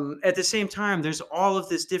don't. At the same time, there's all of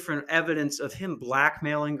this different evidence of him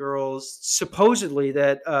blackmailing girls, supposedly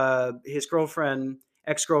that his girlfriend,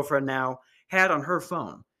 ex-girlfriend now, had on her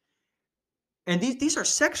phone. And these are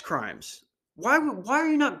sex crimes. Why are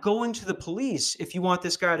you not going to the police if you want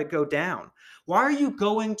this guy to go down? Why are you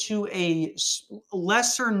going to a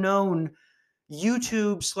lesser known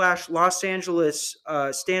YouTube slash Los Angeles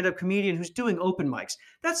stand up comedian who's doing open mics?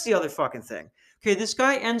 That's the other fucking thing. Okay, this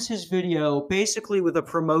guy ends his video basically with a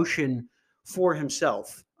promotion for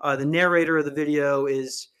himself. The narrator of the video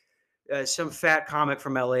is some fat comic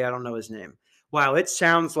from LA. I don't know his name. Wow, it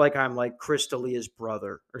sounds like I'm like Chris D'Elia's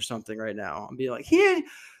brother or something right now. I'm being like,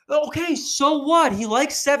 okay, so what? He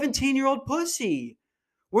likes 17-year-old pussy.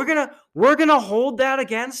 We're gonna hold that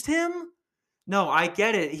against him? No, I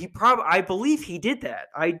get it. I believe he did that.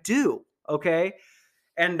 I do. Okay.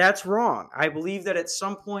 And that's wrong. I believe that at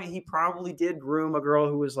some point he probably did groom a girl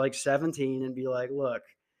who was like 17 and be like, look,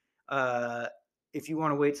 uh, if you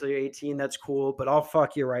want to wait till you're 18, that's cool, but I'll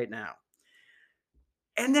fuck you right now.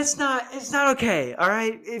 And it's not okay. All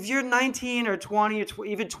right. If you're 19 or 20 or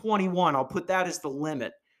even 21, I'll put that as the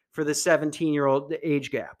limit for the 17-year-old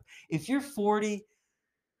age gap. If you're 40,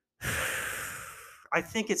 I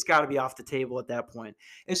think it's got to be off the table at that point,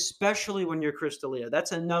 especially when you're Chris D'Elia.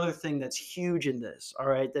 That's another thing that's huge in this. All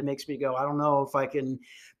right. That makes me go, I don't know if I can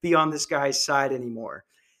be on this guy's side anymore.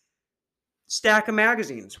 Stack of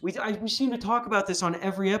magazines. We seem to talk about this on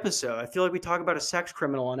every episode. I feel like we talk about a sex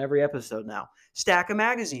criminal on every episode now. Stack of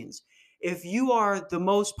magazines. If you are the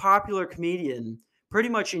most popular comedian, pretty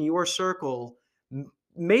much in your circle,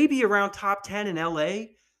 maybe around top 10 in LA,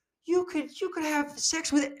 you could have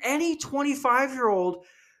sex with any 25-year-old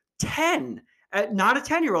 10. Not a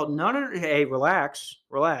 10-year-old. No. Hey, relax.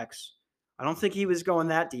 I don't think he was going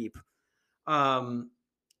that deep.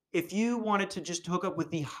 If you wanted to just hook up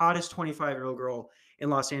with the hottest 25-year-old girl in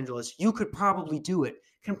Los Angeles, you could probably do it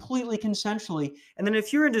completely consensually. And then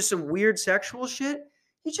if you're into some weird sexual shit,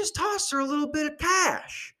 you just toss her a little bit of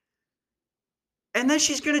cash. And then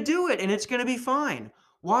she's going to do it and it's going to be fine.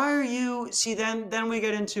 Why are you see then we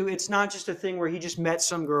get into it's not just a thing where he just met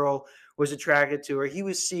some girl, was attracted to her. He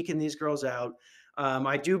was seeking these girls out.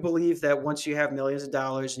 I do believe that once you have millions of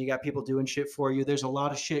dollars and you got people doing shit for you, there's a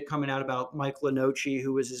lot of shit coming out about Mike Lenoci,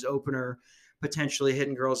 who was his opener, potentially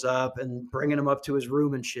hitting girls up and bringing them up to his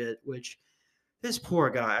room and shit, which this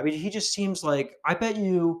poor guy. I mean, he just seems like, I bet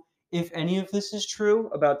you if any of this is true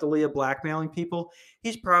about D'Elia blackmailing people,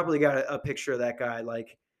 he's probably got a picture of that guy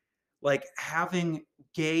like having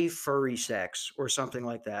gay furry sex or something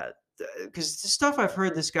like that. Because the stuff I've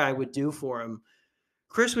heard this guy would do for him,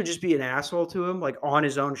 Chris would just be an asshole to him, like on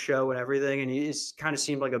his own show and everything, and he just kind of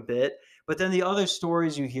seemed like a bit. But then the other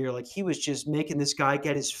stories you hear, like he was just making this guy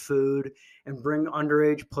get his food and bring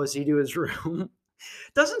underage pussy to his room.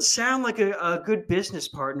 Doesn't sound like a good business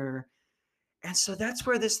partner. And so that's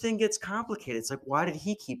where this thing gets complicated. It's like, why did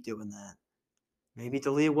he keep doing that? Maybe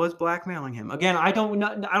D'Elia was blackmailing him. Again, I don't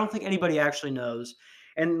know. I don't think anybody actually knows.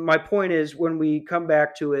 And my point is, when we come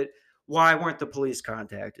back to it, why weren't the police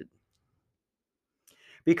contacted?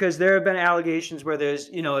 Because there have been allegations where there's,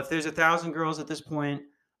 if there's 1,000 girls at this point,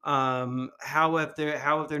 how have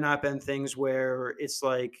there not been things where it's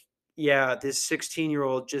like, yeah, this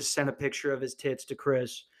 16-year-old just sent a picture of his tits to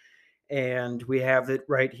Chris, and we have it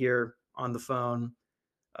right here on the phone,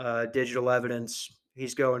 digital evidence.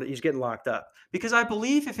 He's getting locked up. Because I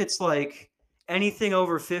believe if it's like anything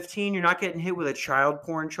over 15, you're not getting hit with a child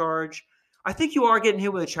porn charge. I think you are getting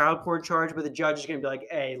hit with a child porn charge, but the judge is going to be like,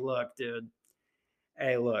 hey, look, dude.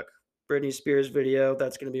 Hey, look. Britney Spears video.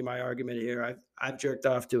 That's going to be my argument here. I've jerked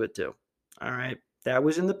off to it too. All right. That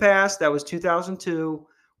was in the past. That was 2002.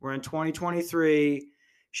 We're in 2023.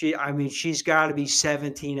 She's got to be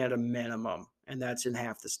 17 at a minimum, and that's in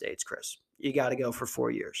half the states, Chris. You got to go for 4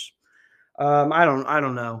 years. I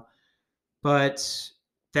don't know, but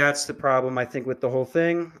that's the problem I think with the whole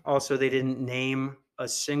thing. Also, they didn't name a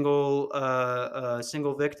single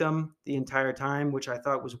victim the entire time, which I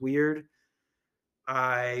thought was weird.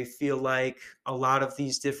 I feel like a lot of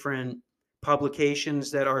these different publications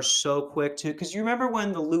that are so quick to, because you remember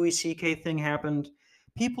when the Louis C.K. thing happened,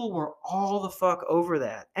 people were all the fuck over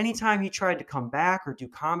that. Anytime he tried to come back or do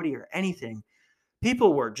comedy or anything,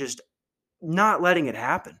 people were just not letting it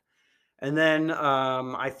happen. And then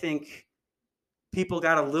I think people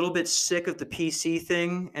got a little bit sick of the PC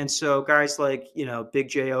thing. And so guys like, Big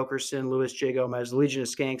J. Okerson, Louis J. Gomez, Legion of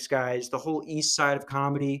Skanks guys, the whole east side of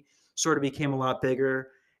comedy sort of became a lot bigger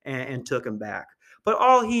and took him back. But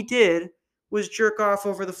all he did was jerk off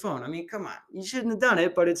over the phone. I mean, come on. You shouldn't have done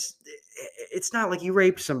it, but it's not like he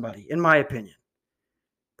raped somebody, in my opinion.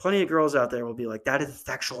 Plenty of girls out there will be like, that is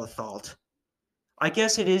sexual assault. I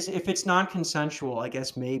guess it is. If it's non-consensual, I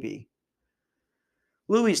guess maybe.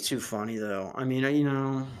 Louis too funny though. I mean,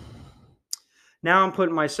 now I'm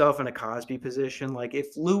putting myself in a Cosby position. Like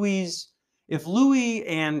if Louis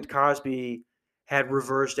and Cosby had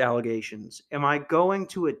reversed allegations, am I going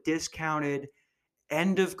to a discounted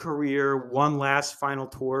end of career one last final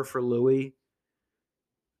tour for Louis?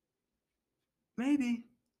 Maybe.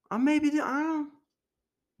 I don't know.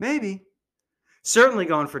 Maybe. Certainly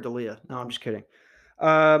going for D'Elia. No, I'm just kidding.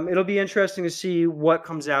 It'll be interesting to see what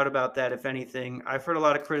comes out about that, if anything. I've heard a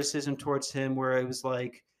lot of criticism towards him where it was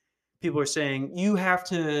like people are saying you have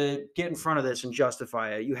to get in front of this and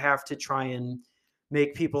justify it. You have to try and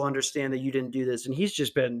make people understand that you didn't do this. And he's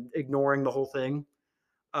just been ignoring the whole thing.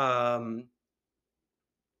 I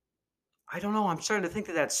don't know. I'm starting to think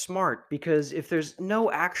that that's smart because if there's no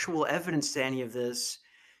actual evidence to any of this,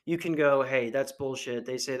 you can go, hey, that's bullshit.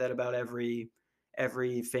 They say that about every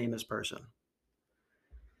famous person.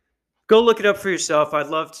 Go look it up for yourself. I'd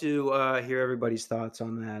love to hear everybody's thoughts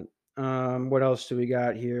on that. What else do we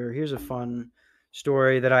got here? Here's a fun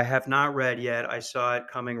story that I have not read yet. I saw it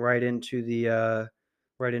coming right into the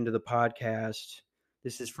podcast.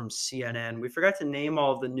 This is from CNN. We forgot to name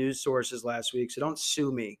all of the news sources last week, so don't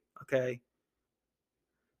sue me, okay?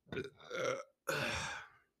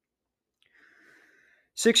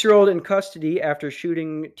 6-year-old in custody after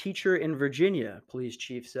shooting teacher in Virginia, police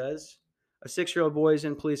chief says. A 6-year-old boy is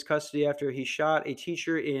in police custody after he shot a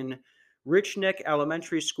teacher in Rich Neck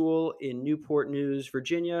Elementary School in Newport News,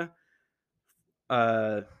 Virginia,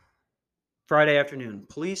 Friday afternoon.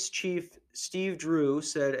 Police Chief Steve Drew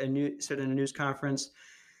said in a news conference,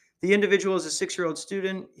 the individual is a 6-year-old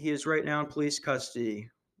student. He is right now in police custody.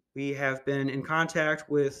 We have been in contact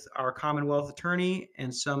with our Commonwealth attorney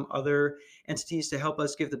and some other entities to help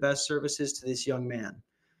us give the best services to this young man.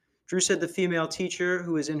 Drew said the female teacher,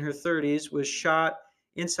 who is in her 30s, was shot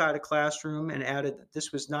inside a classroom and added that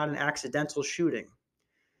this was not an accidental shooting.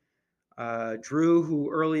 Drew,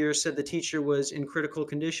 who earlier said the teacher was in critical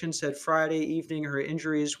condition, said Friday evening her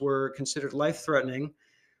injuries were considered life-threatening,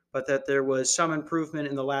 but that there was some improvement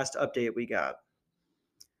in the last update we got.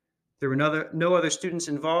 There were no other students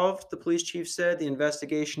involved, the police chief said. The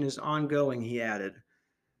investigation is ongoing, he added.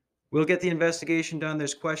 We'll get the investigation done.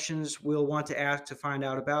 There's questions we'll want to ask to find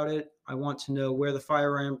out about it. I want to know where the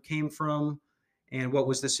firearm came from and what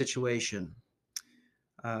was the situation.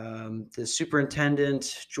 The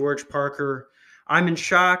superintendent, George Parker, I'm in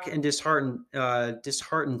shock and disheartened. God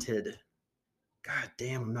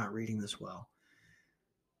damn, I'm not reading this well.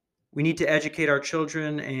 We need to educate our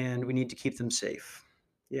children and we need to keep them safe.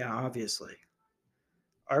 Yeah, obviously.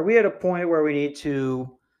 Are we at a point where we need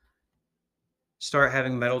to start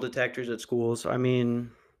having metal detectors at schools? I mean,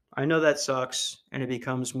 I know that sucks and it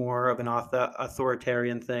becomes more of an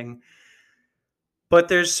authoritarian thing, but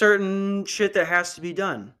there's certain shit that has to be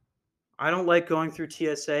done. I don't like going through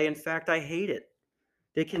TSA. In fact, I hate it.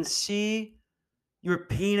 They can see your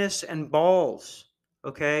penis and balls,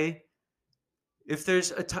 okay? If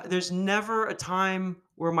there's never a time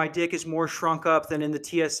where my dick is more shrunk up than in the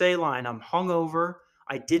TSA line. I'm hungover.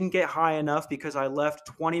 I didn't get high enough because I left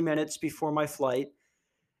 20 minutes before my flight.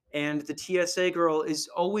 And the TSA girl is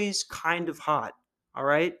always kind of hot. All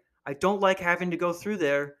right. I don't like having to go through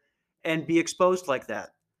there and be exposed like that.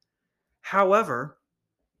 However,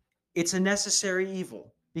 it's a necessary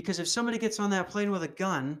evil because if somebody gets on that plane with a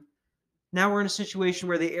gun, Now we're in a situation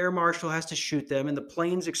where the air marshal has to shoot them and the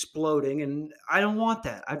plane's exploding, and I don't want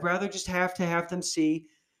that. I'd rather just have to have them see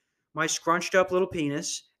my scrunched up little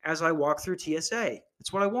penis as I walk through TSA.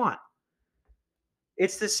 That's what I want.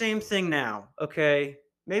 It's the same thing now, okay?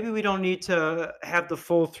 Maybe we don't need to have the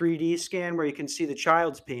full 3D scan where you can see the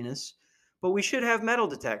child's penis, but we should have metal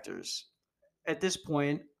detectors. At this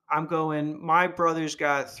point, I'm going, my brother's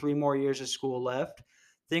got 3 more years of school left.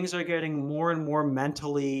 Things are getting more and more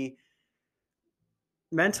mentally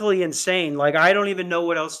insane. Like, I don't even know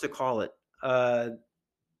what else to call it.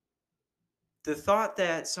 The thought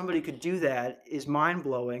that somebody could do that is mind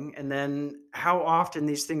blowing. And then how often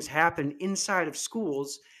these things happen inside of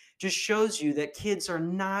schools just shows you that kids are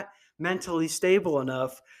not mentally stable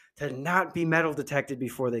enough to not be metal detected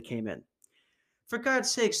before they came in. For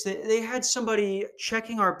God's sakes, they had somebody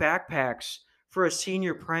checking our backpacks for a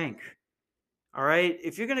senior prank. All right.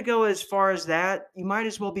 If you're going to go as far as that, you might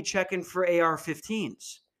as well be checking for AR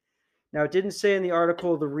 15s. Now, it didn't say in the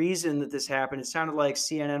article the reason that this happened. It sounded like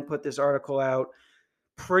CNN put this article out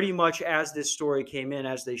pretty much as this story came in,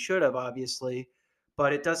 as they should have, obviously.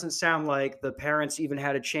 But it doesn't sound like the parents even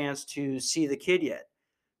had a chance to see the kid yet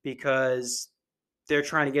because they're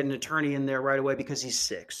trying to get an attorney in there right away because he's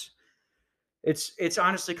 6. It's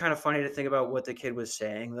honestly kind of funny to think about what the kid was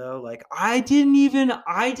saying though. Like, I didn't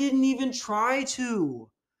even try to.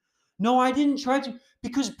 No, I didn't try to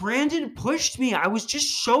because Brandon pushed me. I was just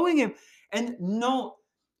showing him. And no,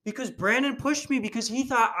 because Brandon pushed me because he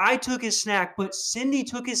thought I took his snack, but Cindy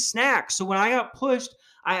took his snack. So when I got pushed,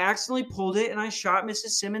 I accidentally pulled it and I shot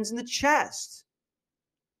Mrs. Simmons in the chest.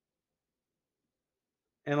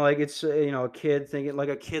 And like it's a kid thinking like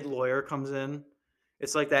a kid lawyer comes in.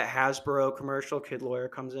 It's like that Hasbro commercial. Kid lawyer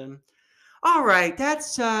comes in. All right,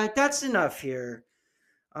 that's enough here.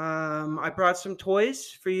 I brought some toys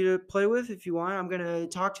for you to play with if you want. I'm gonna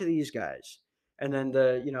talk to these guys, and then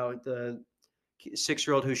the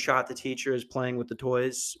 6-year-old who shot the teacher is playing with the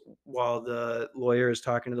toys while the lawyer is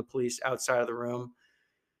talking to the police outside of the room,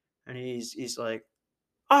 and he's like,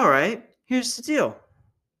 "All right, here's the deal.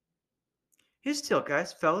 Here's the deal,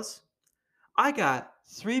 guys, fellas. I got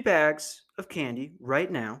 3 bags of candy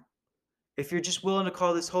right now. If you're just willing to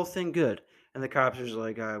call this whole thing good." And the cops are just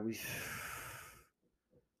like, I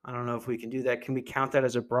don't know if we can do that. Can we count that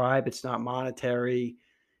as a bribe? It's not monetary,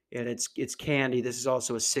 and it's candy. This is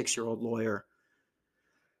also a 6-year-old lawyer.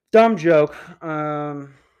 Dumb joke.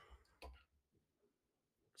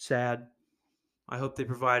 Sad. I hope they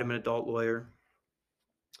provide him an adult lawyer.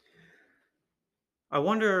 I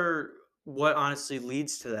wonder what honestly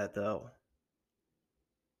leads to that though.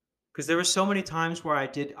 Because there were so many times where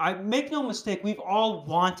I make no mistake, we've all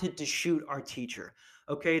wanted to shoot our teacher.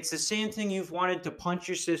 Okay, it's the same thing you've wanted to punch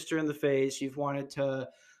your sister in the face, you've wanted to,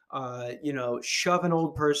 shove an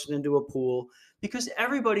old person into a pool, because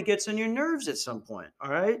everybody gets on your nerves at some point. All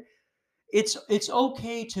right, it's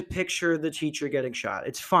okay to picture the teacher getting shot.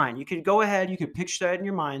 It's fine. You could go ahead, you could picture that in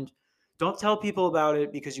your mind. Don't tell people about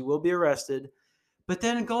it because you will be arrested. But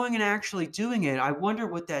then going and actually doing it, I wonder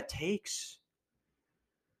what that takes.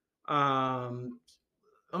 Um,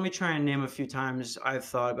 Let me try and name a few times I've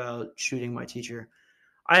thought about shooting my teacher.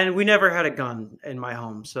 We never had a gun in my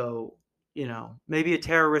home, so maybe a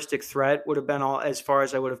terroristic threat would have been all as far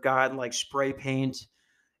as I would have gotten, like spray paint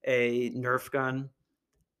a Nerf gun.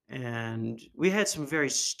 And we had some very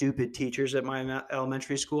stupid teachers at my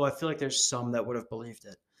elementary school. I feel like there's some that would have believed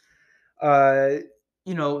it.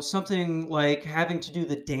 Something like having to do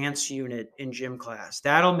the dance unit in gym class.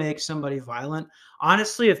 That'll make somebody violent.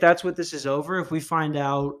 Honestly, if that's what this is over, if we find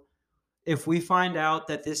out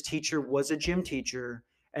that this teacher was a gym teacher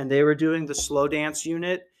and they were doing the slow dance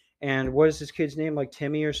unit, and what is this kid's name, like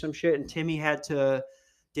Timmy or some shit, and Timmy had to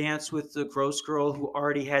dance with the gross girl who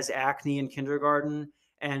already has acne in kindergarten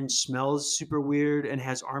and smells super weird and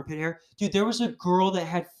has armpit hair. Dude, there was a girl that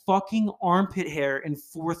had fucking armpit hair in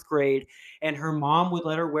 4th grade, and her mom would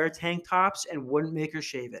let her wear tank tops and wouldn't make her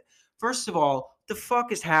shave it. First of all, the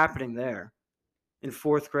fuck is happening there in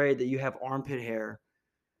 4th grade that you have armpit hair?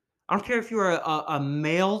 I don't care if you're a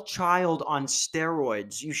male child on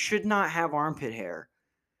steroids. You should not have armpit hair.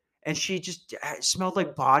 And she just smelled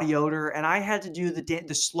like body odor. And I had to do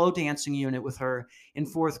the slow dancing unit with her in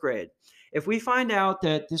 4th grade. If we find out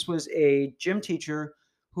that this was a gym teacher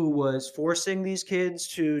who was forcing these kids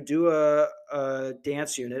to do a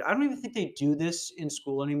dance unit, I don't even think they do this in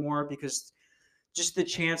school anymore, because just the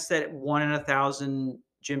chance that 1 in 1,000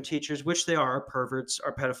 gym teachers, which they are perverts,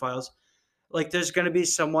 are pedophiles, like there's gonna be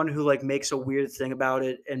someone who like makes a weird thing about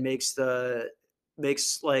it and makes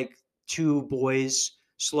like 2 boys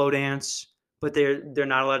slow dance, but they're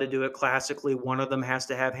not allowed to do it classically. One of them has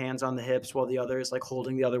to have hands on the hips while the other is like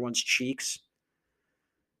holding the other one's cheeks.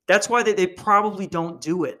 That's why they probably don't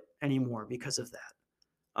do it anymore because of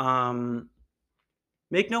that.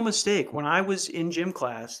 Make no mistake, when I was in gym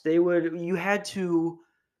class, you had to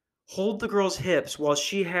hold the girl's hips while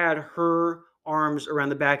she had her arms around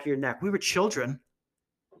the back of your neck. We were children.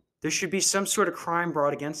 There should be some sort of crime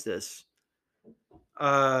brought against this.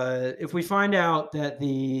 If we find out that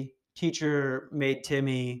the teacher made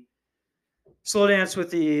Timmy slow dance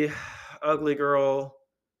with the ugly girl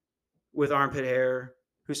with armpit hair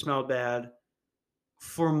who smelled bad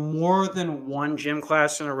for more than one gym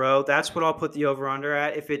class in a row, that's what I'll put the over under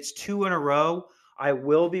at. If it's 2 in a row, I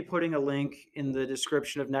will be putting a link in the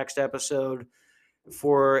description of next episode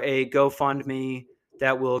for a GoFundMe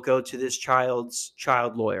that will go to this child's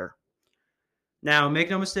child lawyer. Now, make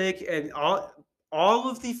no mistake, all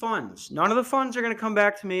of the funds, none of the funds are going to come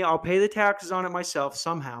back to me. I'll pay the taxes on it myself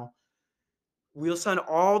somehow. We'll send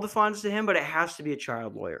all the funds to him, but it has to be a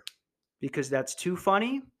child lawyer because that's too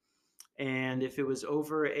funny. And if it was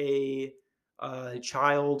over a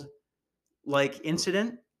child-like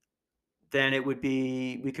incident, then it would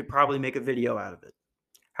be, we could probably make a video out of it.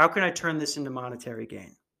 How can I turn this into monetary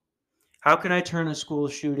gain? How can I turn a school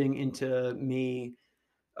shooting into me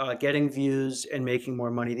getting views and making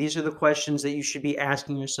more money? These are the questions that you should be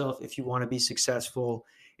asking yourself if you want to be successful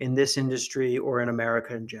in this industry or in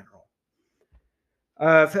America in general.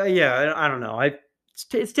 Yeah, I don't know.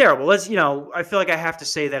 It's terrible. I feel like I have to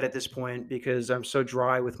say that at this point because I'm so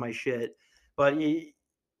dry with my shit. But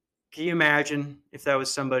can you imagine if that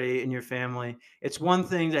was somebody in your family? It's one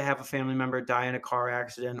thing to have a family member die in a car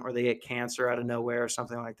accident or they get cancer out of nowhere or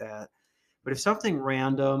something like that. But if something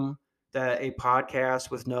random that a podcast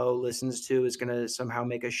with no listens to is going to somehow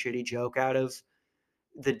make a shitty joke out of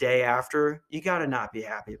the day after, you got to not be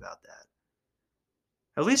happy about that.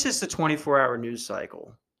 At least it's the 24-hour news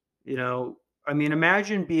cycle. I mean,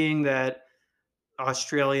 imagine being that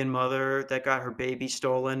Australian mother that got her baby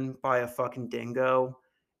stolen by a fucking dingo,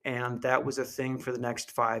 and that was a thing for the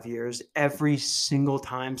next 5 years. Every single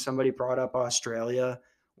time somebody brought up Australia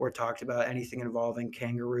or talked about anything involving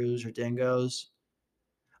kangaroos or dingoes,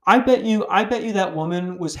 I bet you that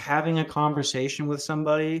woman was having a conversation with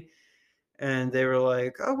somebody and they were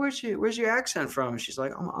like, "Oh, where's your accent from?" She's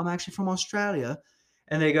like, "I'm actually from Australia."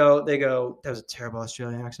 And they go, that was a terrible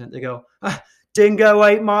Australian accent. They go, "Dingo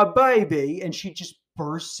ate my baby," and she just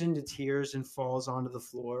bursts into tears and falls onto the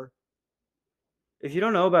floor. If you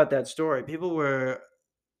don't know about that story, people were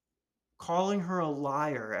calling her a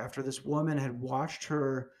liar after this woman had watched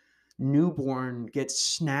her newborn get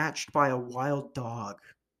snatched by a wild dog.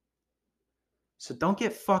 So don't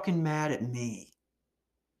get fucking mad at me.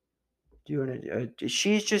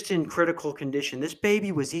 She's just in critical condition. This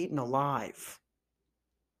baby was eaten alive.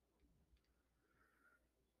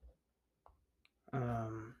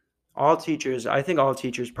 I think all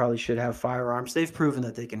teachers probably should have firearms. They've proven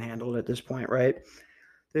that they can handle it at this point, right?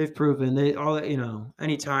 They've proven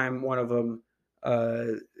anytime one of them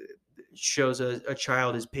shows a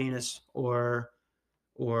child his penis or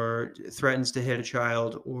threatens to hit a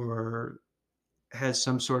child or has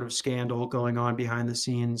some sort of scandal going on behind the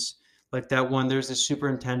scenes. Like that one, there's a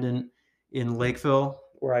superintendent in Lakeville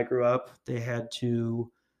where I grew up. They had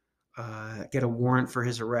to get a warrant for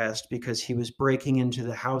his arrest because he was breaking into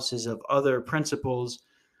the houses of other principals,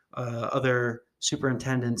 other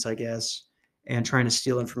superintendents, I guess, and trying to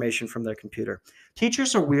steal information from their computer.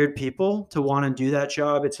 Teachers are weird people to want to do that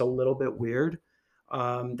job. It's a little bit weird.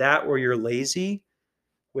 That or you're lazy,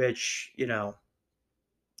 which,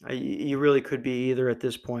 you really could be either at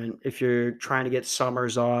this point if you're trying to get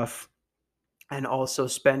summers off and also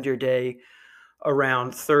spend your day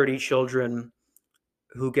around 30 children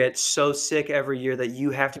who get so sick every year that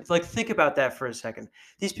you have to think about that for a second.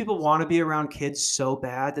 These people want to be around kids so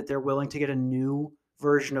bad that they're willing to get a new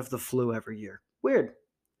version of the flu every year. Weird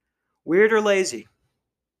or lazy.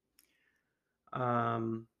 Yeah.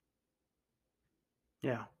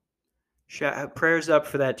 Prayers up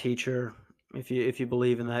for that teacher if you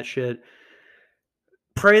believe in that shit.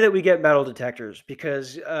 Pray that we get metal detectors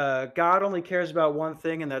because God only cares about one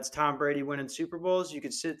thing, and that's Tom Brady winning Super Bowls. You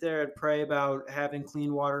could sit there and pray about having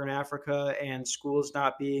clean water in Africa and schools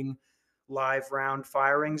not being live round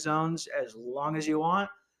firing zones as long as you want.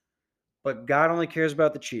 But God only cares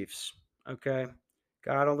about the Chiefs, okay?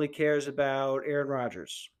 God only cares about Aaron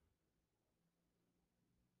Rodgers.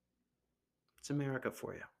 It's America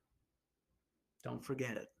for you. Don't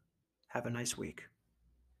forget it. Have a nice week.